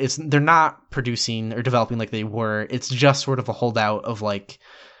around, but they're not producing or developing like they were. It's just sort of a holdout of like,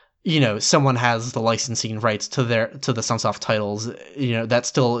 someone has the licensing rights to the Sunsoft titles, that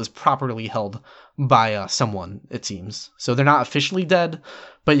still is properly held by someone, it seems. So they're not officially dead,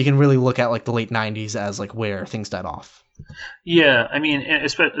 but you can really look at like the late 90s as like where things died off. Yeah, I mean,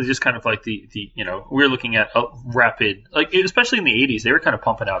 especially just kind of like the we're looking at a rapid, like especially in the 80s, they were kind of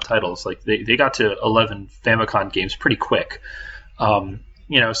pumping out titles. Like they got to 11 Famicom games pretty quick. So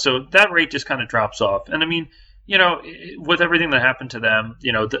that rate just kind of drops off. And I mean, with everything that happened to them,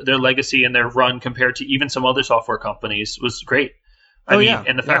 their legacy and their run compared to even some other software companies was great.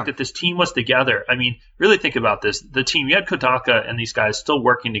 And the fact that this team was together, I mean, really think about this. The team, you had Kodaka and these guys still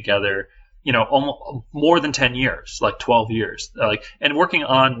working together, almost more than 10 years, like 12 years, and working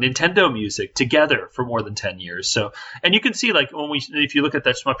on Nintendo music together for more than 10 years. So, and you can see, like, if you look at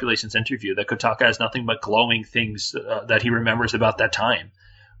that Shmupulations interview, that Kodaka has nothing but glowing things that he remembers about that time.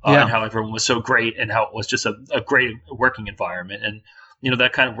 And how everyone was so great and how it was just a great working environment. And,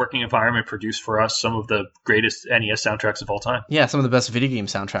 that kind of working environment produced for us some of the greatest NES soundtracks of all time. Yeah, some of the best video game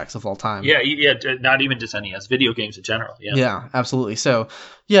soundtracks of all time. Yeah, not even just NES, video games in general. Yeah, absolutely. So,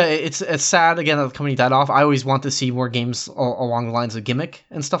 yeah, it's sad, again, that the company died off. I always want to see more games along the lines of Gimmick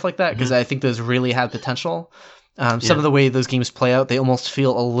and stuff like that, because I think those really had potential. Some of the way those games play out, they almost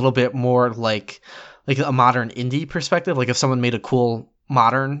feel a little bit more like a modern indie perspective. Like if someone made a cool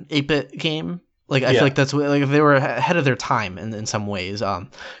modern 8-bit game, like I feel like that's like if they were ahead of their time in some ways.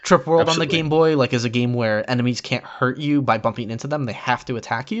 Trip World on the Game Boy is a game where enemies can't hurt you by bumping into them; they have to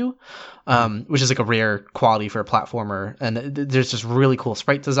attack you, which is like a rare quality for a platformer. And there's just really cool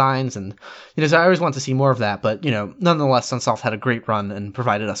sprite designs, and so I always want to see more of that. But nonetheless, Sunsoft had a great run and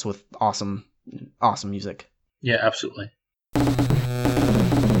provided us with awesome music. Yeah, absolutely.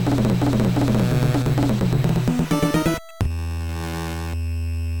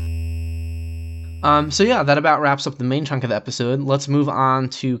 So yeah, that about wraps up the main chunk of the episode. Let's move on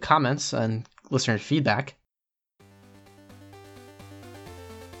to comments and listener feedback.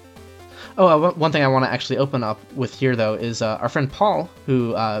 One thing I want to actually open up with here, though, is our friend Paul,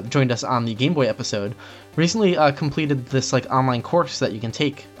 who joined us on the Game Boy episode, recently completed this online course that you can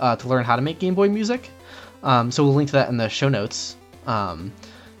take to learn how to make Game Boy music. So we'll link to that in the show notes.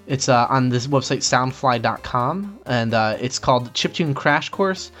 It's on this website, soundfly.com, and it's called Chiptune Crash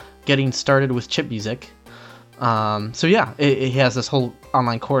Course, Getting Started with Chip Music. So yeah, it has this whole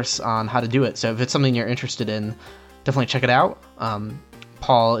online course on how to do it. So if it's something you're interested in, definitely check it out.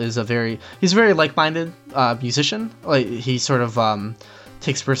 Paul is a very like-minded musician. Like he sort of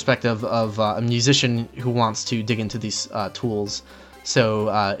takes perspective of a musician who wants to dig into these tools.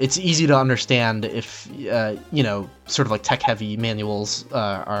 So it's easy to understand if sort of like tech-heavy manuals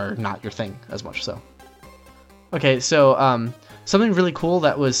are not your thing as much. So okay, so something really cool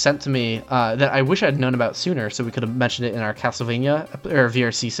that was sent to me that I wish I'd known about sooner, so we could have mentioned it in our Castlevania or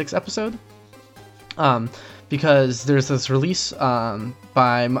VRC6 episode. Because there's this release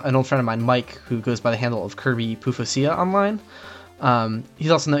by an old friend of mine, Mike, who goes by the handle of Kirby Pufosia online.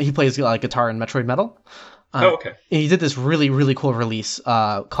 He plays guitar in Metroid Metal. Okay. He did this really, really cool release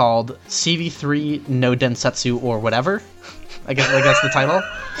called CV3 no Densetsu or whatever. I guess that's the title.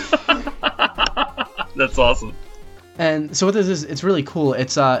 That's awesome. And so what this is, it's really cool.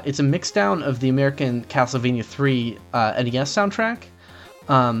 It's a mixdown of the American Castlevania 3 NES soundtrack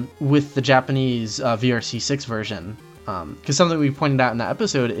with the Japanese VRC6 version. Because something we pointed out in that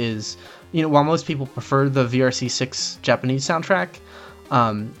episode is, while most people prefer the VRC6 Japanese soundtrack,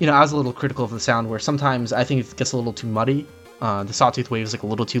 I was a little critical of the sound, where sometimes I think it gets a little too muddy. The Sawtooth Wave is a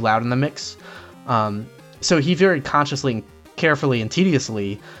little too loud in the mix. So he very consciously and carefully and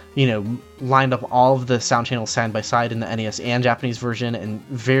tediously, lined up all of the sound channels side by side in the NES and Japanese version, and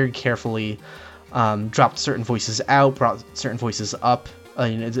very carefully dropped certain voices out, brought certain voices up.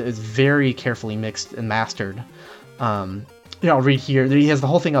 It's very carefully mixed and mastered. I'll read here. He has the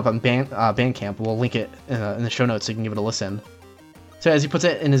whole thing up on Bandcamp. We'll link it in the show notes so you can give it a listen. So as he puts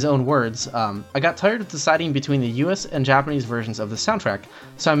it in his own words, I got tired of deciding between the US and Japanese versions of the soundtrack,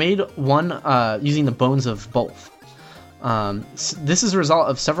 so I made one using the bones of both. This is a result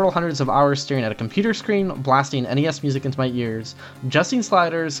of several hundreds of hours staring at a computer screen, blasting NES music into my ears, adjusting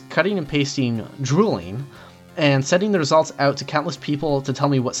sliders, cutting and pasting, drooling, and sending the results out to countless people to tell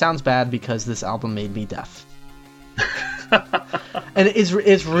me what sounds bad because this album made me deaf. And it's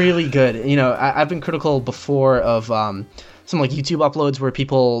really good. I've been critical before of some YouTube uploads where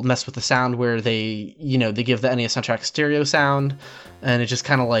people mess with the sound, where they give the NES soundtrack stereo sound, and it just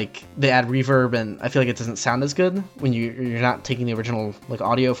kind of they add reverb, and I feel like it doesn't sound as good when you're not taking the original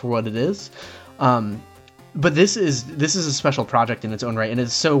audio for what it is. But this is a special project in its own right, and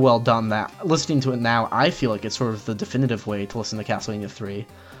it's so well done that listening to it now, I feel like it's sort of the definitive way to listen to Castlevania 3.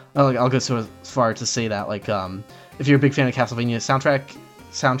 I'll go so far to say that, like, if you're a big fan of Castlevania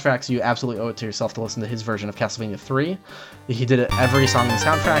soundtracks, you absolutely owe it to yourself to listen to his version of Castlevania 3. He did it every song in the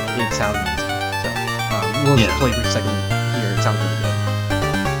soundtrack. It sounds amazing. So we'll just play a brief second here. It sounds really good.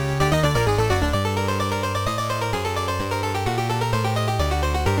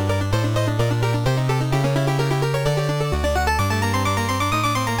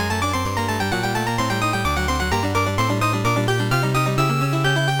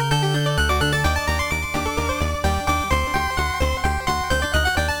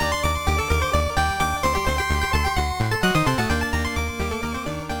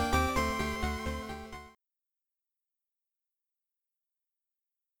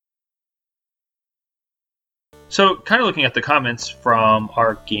 So, kind of looking at the comments from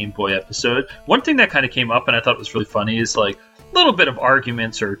our Game Boy episode, one thing that kind of came up and I thought was really funny is like a little bit of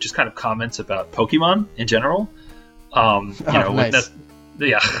arguments or just kind of comments about Pokemon in general. Nice. I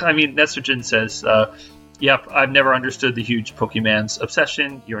mean, Nestrogen says, "Yep, I've never understood the huge Pokemon's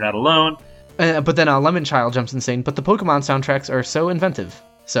obsession. You're not alone." But then Lemon Child jumps in saying, "But the Pokemon soundtracks are so inventive."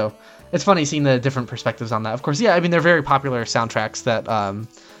 So it's funny seeing the different perspectives on that. Of course, yeah, I mean they're very popular soundtracks that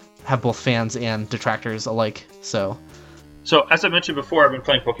have both fans and detractors alike. So as I mentioned before, I've been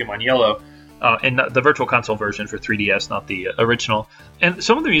playing Pokemon Yellow, and the Virtual Console version for 3DS, not the original. And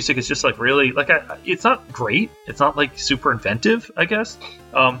some of the music is just like really like it's not great. It's not like super inventive, I guess,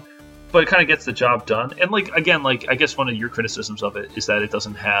 but it kind of gets the job done. And like again, like I guess one of your criticisms of it is that it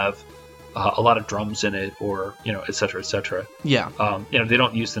doesn't have a lot of drums in it, or et cetera, et cetera. Yeah. They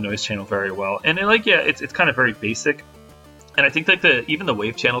don't use the noise channel very well, and it's kind of very basic. And I think like even the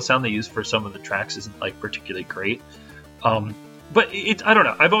wave channel sound they use for some of the tracks isn't like particularly great. But I don't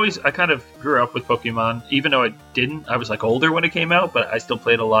know. I kind of grew up with Pokemon, even though I was like older when it came out, but I still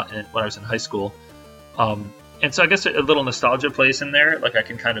played a lot when I was in high school. And so I guess a little nostalgia plays in there. Like I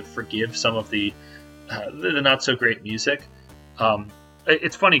can kind of forgive some of the not so great music.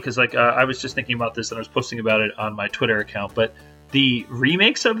 It's funny because like I was just thinking about this and I was posting about it on my Twitter account, but the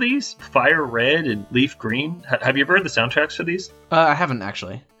remakes of these, Fire Red and Leaf Green, have you ever heard the soundtracks for these? I haven't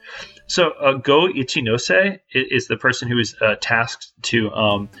actually. So Go Ichinose is the person who is tasked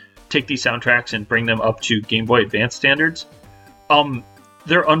to take these soundtracks and bring them up to Game Boy Advance standards.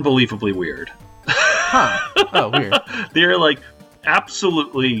 They're unbelievably weird. Huh. Oh, weird. They're like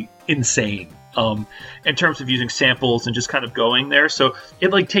absolutely insane. In terms of using samples and just kind of going there. So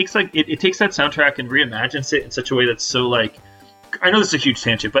it like takes that soundtrack and reimagines it in such a way that's so like, I know this is a huge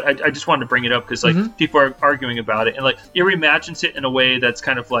tangent, but I just wanted to bring it up because like people are arguing about it, and like it reimagines it in a way that's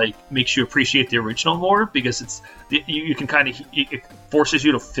kind of like makes you appreciate the original more, because you can kind of, it forces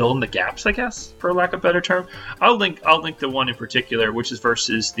you to fill in the gaps, I guess, for lack of a better term. I'll link the one in particular, which is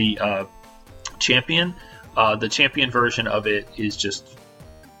versus the Champion. The Champion version of it is just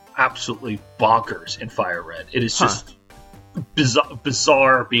absolutely bonkers in Fire Red. It is just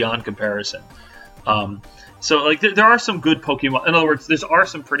bizarre beyond comparison. So, like, there are some good Pokemon. In other words, there are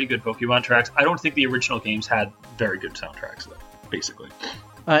some pretty good Pokemon tracks. I don't think the original games had very good soundtracks, though, basically.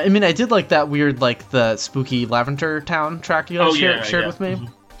 I mean, I did like that weird, like, the spooky Lavender Town track you guys shared with me.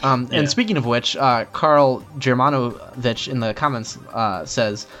 And speaking of which, Carl Germanovich in the comments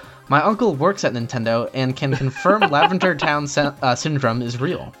says, "My uncle works at Nintendo and can confirm Lavender Town syndrome is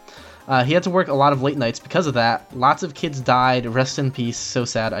real. He had to work a lot of late nights because of that. Lots of kids died. Rest in peace. So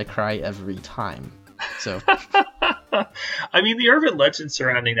sad. I cry every time." So, I mean, the urban legend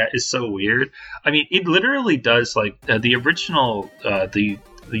surrounding that is so weird. I mean, it literally does like the original, the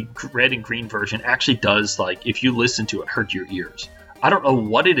red and green version actually does, like, if you listen to it, hurt your ears. I don't know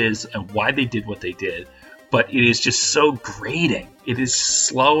what it is and why they did what they did, but it is just so grating. It is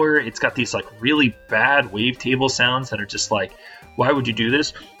slower. It's got these like really bad wavetable sounds that are just like, why would you do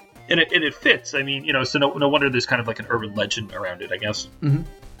this? And it fits. I mean, so no wonder there's kind of like an urban legend around it, I guess. Mm-hmm.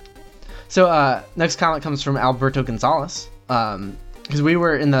 So next comment comes from Alberto Gonzalez, because we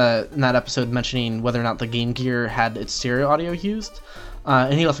were in that episode mentioning whether or not the Game Gear had its stereo audio used,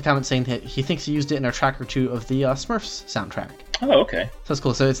 and he left a comment saying that he thinks he used it in a track or two of the Smurfs soundtrack. Oh, okay. So that's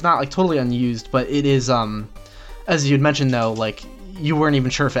cool. So it's not like totally unused, but it is, as you'd mentioned though, like you weren't even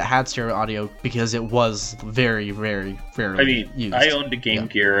sure if it had stereo audio because it was very, very rarely used. I owned a Game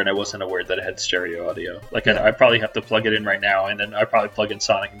Gear and I wasn't aware that it had stereo audio. Like, I probably have to plug it in right now, and then I probably plug in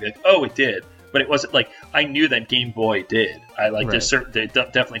Sonic and be like, oh, it did. But it wasn't like, I knew that Game Boy did. It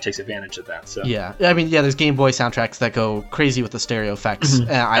definitely takes advantage of that. So yeah, I mean, there's Game Boy soundtracks that go crazy with the stereo effects. And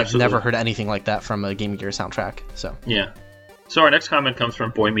I've never heard anything like that from a Game Gear soundtrack. So yeah. So our next comment comes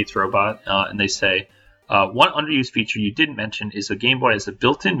from Boy Meets Robot, and they say, One underused feature you didn't mention is the Game Boy has a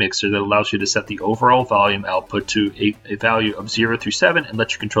built-in mixer that allows you to set the overall volume output to a value of 0 through 7 and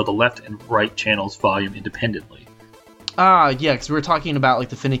let you control the left and right channels volume independently. Yeah, because we were talking about like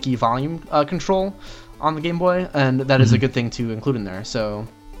the finicky volume control on the Game Boy, and that is a good thing to include in there. So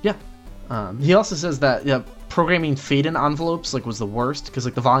yeah, he also says that programming fade-in envelopes like was the worst because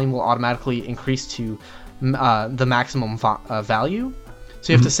like the volume will automatically increase to the maximum value.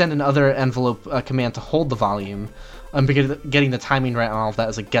 So you have to send another envelope command to hold the volume, because getting the timing right on all of that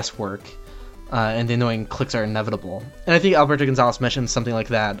is like guesswork, and the annoying clicks are inevitable. And I think Alberto Gonzalez mentioned something like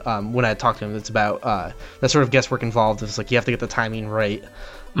that when I talked to him. It's about that sort of guesswork involved. It's like you have to get the timing right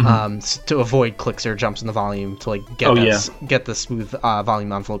to avoid clicks or jumps in the volume to like get the smooth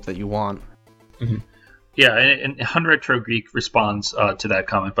volume envelope that you want. Mm-hmm. Yeah, and Hun Retro Geek responds to that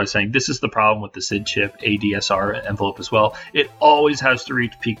comment by saying, this is the problem with the SID chip ADSR envelope as well. It always has to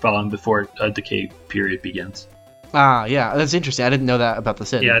reach peak volume before a decay period begins. Yeah, that's interesting. I didn't know that about the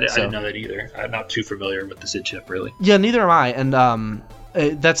SID. Yeah, I didn't know that either. I'm not too familiar with the SID chip, really. Yeah, neither am I,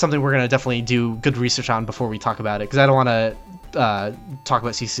 and that's something we're going to definitely do good research on before we talk about it, because I don't want to talk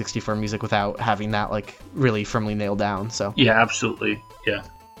about C64 music without having that like really firmly nailed down. So yeah, absolutely. Yeah.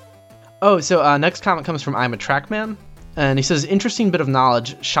 Oh, so next comment comes from I'm a Trackman, and he says, interesting bit of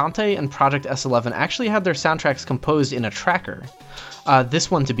knowledge, Shantae and Project S11 actually had their soundtracks composed in a tracker.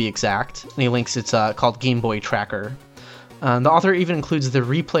 This one to be exact, and he links it's called Game Boy Tracker. The author even includes the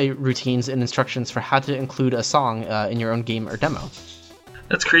replay routines and instructions for how to include a song in your own game or demo.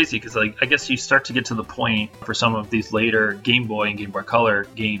 That's crazy, because like I guess you start to get to the point for some of these later Game Boy and Game Boy Color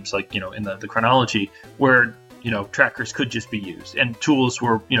games, like, in the chronology, where trackers could just be used, and tools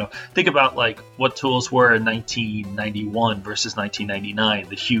were, think about like what tools were in 1991 versus 1999,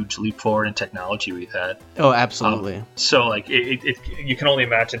 the huge leap forward in technology we've had. Oh, absolutely. So like you can only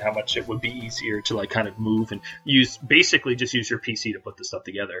imagine how much it would be easier to like kind of move and use your PC to put this stuff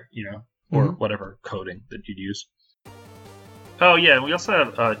together, or whatever coding that you'd use. Oh yeah, and we also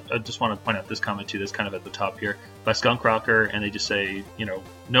have, I just want to point out this comment too, that's kind of at the top here, by Skunk Rocker, and they just say,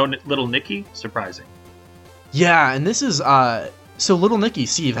 no Little Nicky, surprising. Yeah, and this is, so Little Nicky,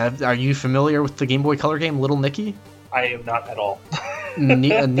 Steve, are you familiar with the Game Boy Color game Little Nicky? I am not at all.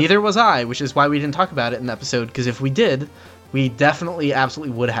 Neither was I, which is why we didn't talk about it in the episode, because if we did, we definitely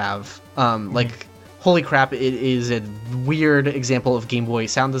absolutely would have. Like, holy crap, it is a weird example of Game Boy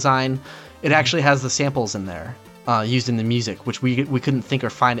sound design. It actually has the samples in there, used in the music, which we couldn't think or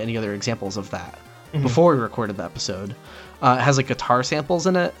find any other examples of that before we recorded the episode. It has, like, guitar samples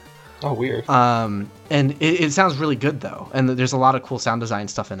in it. Oh, weird. And it sounds really good, though. And there's a lot of cool sound design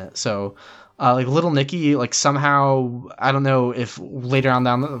stuff in it. So, like, Little Nicky, like, somehow, I don't know if later on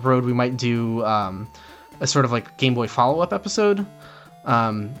down the road we might do a sort of, like, Game Boy follow-up episode,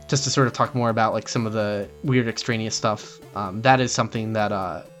 just to sort of talk more about, like, some of the weird extraneous stuff. That is something that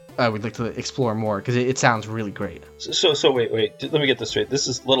I would like to explore more, because it sounds really great. So wait. Let me get this straight. This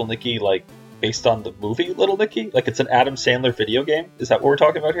is Little Nicky, like, based on the movie Little Nicky? Like, it's an Adam Sandler video game? Is that what we're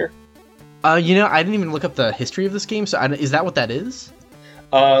talking about here? I didn't even look up the history of this game, so is that what that is?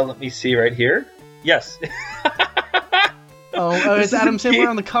 Let me see right here. Yes. Oh, it's Adam Sandler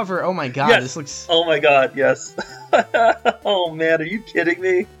on the cover. Oh my god, yes. This looks... Oh my god, yes. Oh man, are you kidding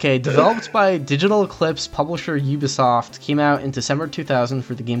me? Okay, developed by Digital Eclipse, publisher Ubisoft, came out in December 2000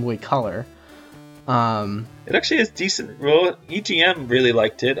 for the Game Boy Color. It actually is decent. Well, EGM really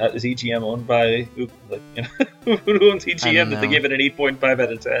liked it. Is EGM owned by who owns EGM that they gave it an 8.5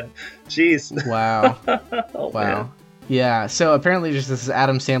 out of 10? Jeez. Wow. Oh, wow. Man. Yeah. So apparently, this is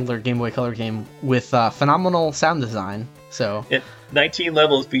Adam Sandler Game Boy Color game with phenomenal sound design. So 19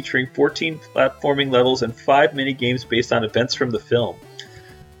 levels featuring 14 platforming levels and 5 mini games based on events from the film.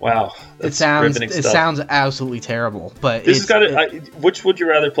 Wow, it sounds absolutely terrible, but this has got which would you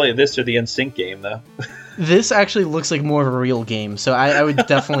rather play, this or the NSYNC game, though? This actually looks like more of a real game, so I would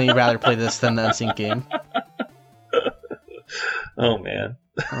definitely rather play this than the NSYNC game. Oh man.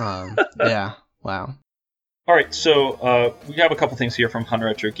 Yeah. Wow. All right, so we have a couple things here from Hun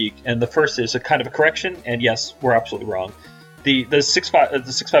Retro Geek, and the first is a kind of a correction, and yes, we're absolutely wrong. The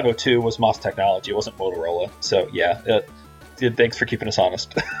 6502 was MOS Technology, it wasn't Motorola. So yeah. Thanks for keeping us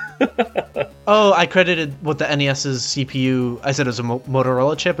honest. Oh, I credited what the NES's CPU. I said it was a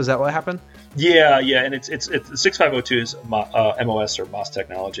Motorola chip. Is that what happened? Yeah, and it's 6502 is MOS or MOS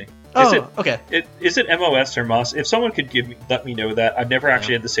technology. Okay. Is it MOS or MOS? If someone could let me know that. I've never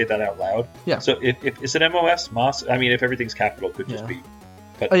actually had to say that out loud. Yeah. So if is it MOS, MOS? I mean, if everything's capital, it could just be.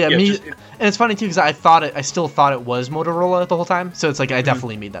 But, and it's funny too because I still thought it was Motorola the whole time. So it's like I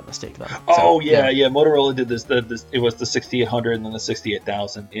definitely made that mistake though. Oh yeah. Motorola did this. It was the 6800 and then the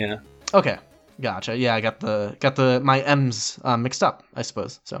 68000. Yeah. Okay. Gotcha. Yeah, I got my M's mixed up, I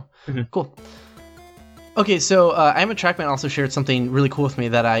suppose. So cool. Okay, so I'm a Trackman also shared something really cool with me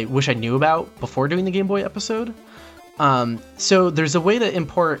that I wish I knew about before doing the Game Boy episode. So there's a way to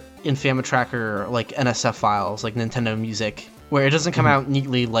import in FamiTracker like NSF files, like Nintendo music, where it doesn't come out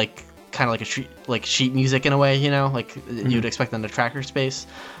neatly like kind of like sheet music in a way, you know, like you'd expect in the tracker space.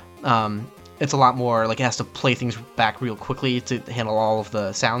 It's a lot more like it has to play things back real quickly to handle all of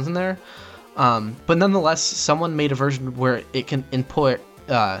the sounds in there. But nonetheless, someone made a version where it can import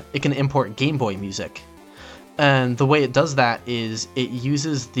Game Boy music. And the way it does that is it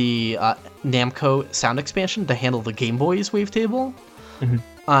uses the Namco sound expansion to handle the Game Boy's wavetable.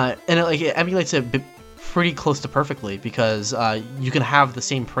 And it emulates it pretty close to perfectly because you can have the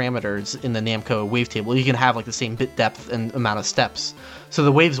same parameters in the Namco wavetable. You can have like the same bit depth and amount of steps. So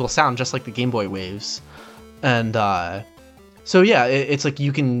the waves will sound just like the Game Boy waves. And so yeah, it's like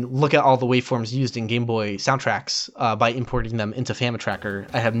you can look at all the waveforms used in Game Boy soundtracks by importing them into FamiTracker.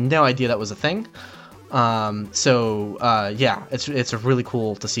 I have no idea that was a thing. Yeah, it's really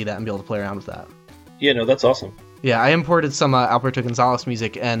cool to see that and be able to play around with that. Yeah, no, that's awesome. Yeah, I imported some Alberto Gonzalez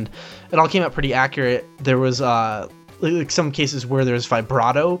music, and it all came out pretty accurate. There was like some cases where there's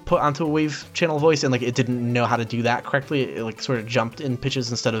vibrato put onto a wave channel voice, and like it didn't know how to do that correctly. It like sort of jumped in pitches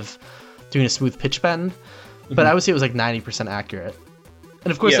instead of doing a smooth pitch bend. But I would say it was like 90% accurate.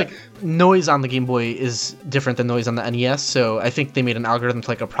 And of course, like noise on the Game Boy is different than noise on the NES, so I think they made an algorithm to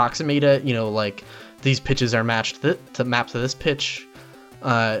like approximate it. You know, like these pitches are matched to map to this pitch,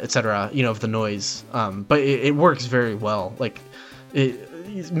 etc. You know, of the noise. But it works very well. Like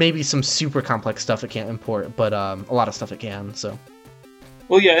maybe some super complex stuff it can't import, but a lot of stuff it can. So.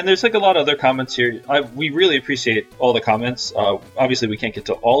 Well, yeah, and there's like a lot of other comments here. We really appreciate all the comments. Obviously, we can't get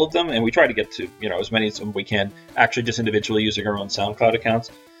to all of them, and we try to get to as many as we can, actually just individually using our own SoundCloud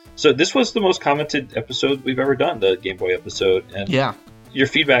accounts. So this was the most commented episode we've ever done, the Game Boy episode, and your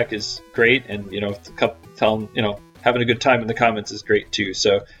feedback is great, and having a good time in the comments is great too.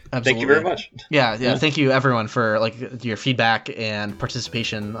 So Thank you very much. Yeah. Thank you everyone for like your feedback and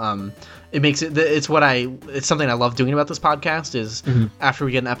participation. It makes it's something I love doing about this podcast is after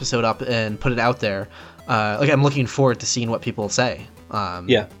we get an episode up and put it out there, like I'm looking forward to seeing what people say.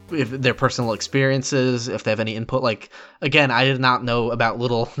 If their personal experiences, if they have any input. Like again, I did not know about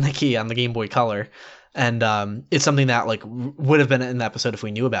Little Nicky on the Game Boy Color. And it's something that like would have been in the episode if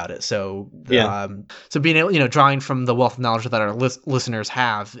we knew about it. So so being able, drawing from the wealth of knowledge that our listeners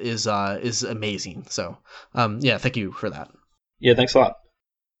have is amazing. So thank you for that. Yeah, thanks a lot.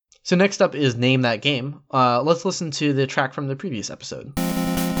 So next up is Name That Game. Let's listen to the track from the previous episode.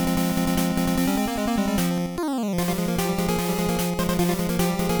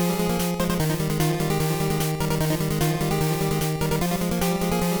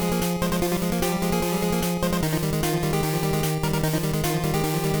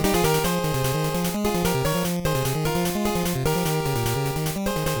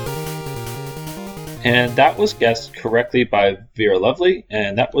 And that was guessed correctly by Vera Lovely,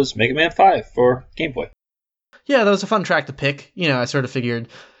 and that was Mega Man 5 for Game Boy. Yeah, that was a fun track to pick. I sort of figured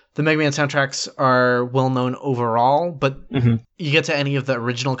the Mega Man soundtracks are well known overall, but you get to any of the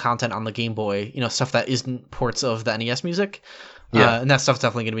original content on the Game Boy, stuff that isn't ports of the NES music. And that stuff's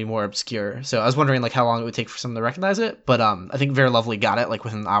definitely going to be more obscure. So I was wondering like how long it would take for someone to recognize it, but I think Vera Lovely got it like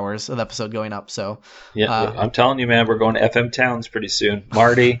within hours of the episode going up. So I'm telling you, man, we're going to FM Towns pretty soon.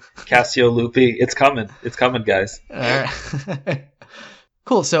 Marty, Cassio, Loopy, it's coming, guys. All right.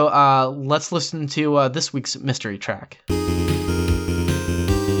 Cool. So let's listen to this week's mystery track.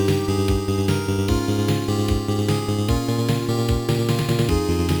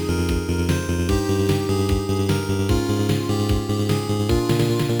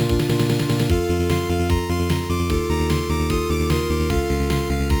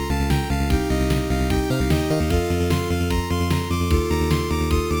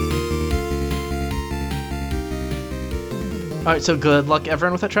 All right, so good luck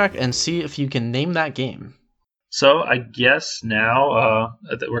everyone with that track, and see if you can name that game. So I guess now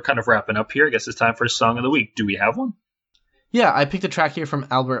that we're kind of wrapping up here, I guess it's time for Song of the Week. Do we have one? Yeah, I picked a track here from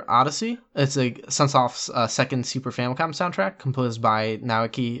Albert Odyssey. It's a Sunsoft's second Super Famicom soundtrack, composed by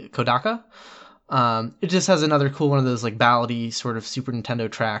Naoki Kodaka. It just has another cool one of those like ballady sort of Super Nintendo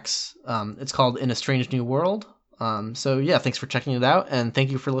tracks. It's called In a Strange New World. So yeah, thanks for checking it out, and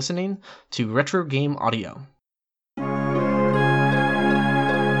thank you for listening to Retro Game Audio.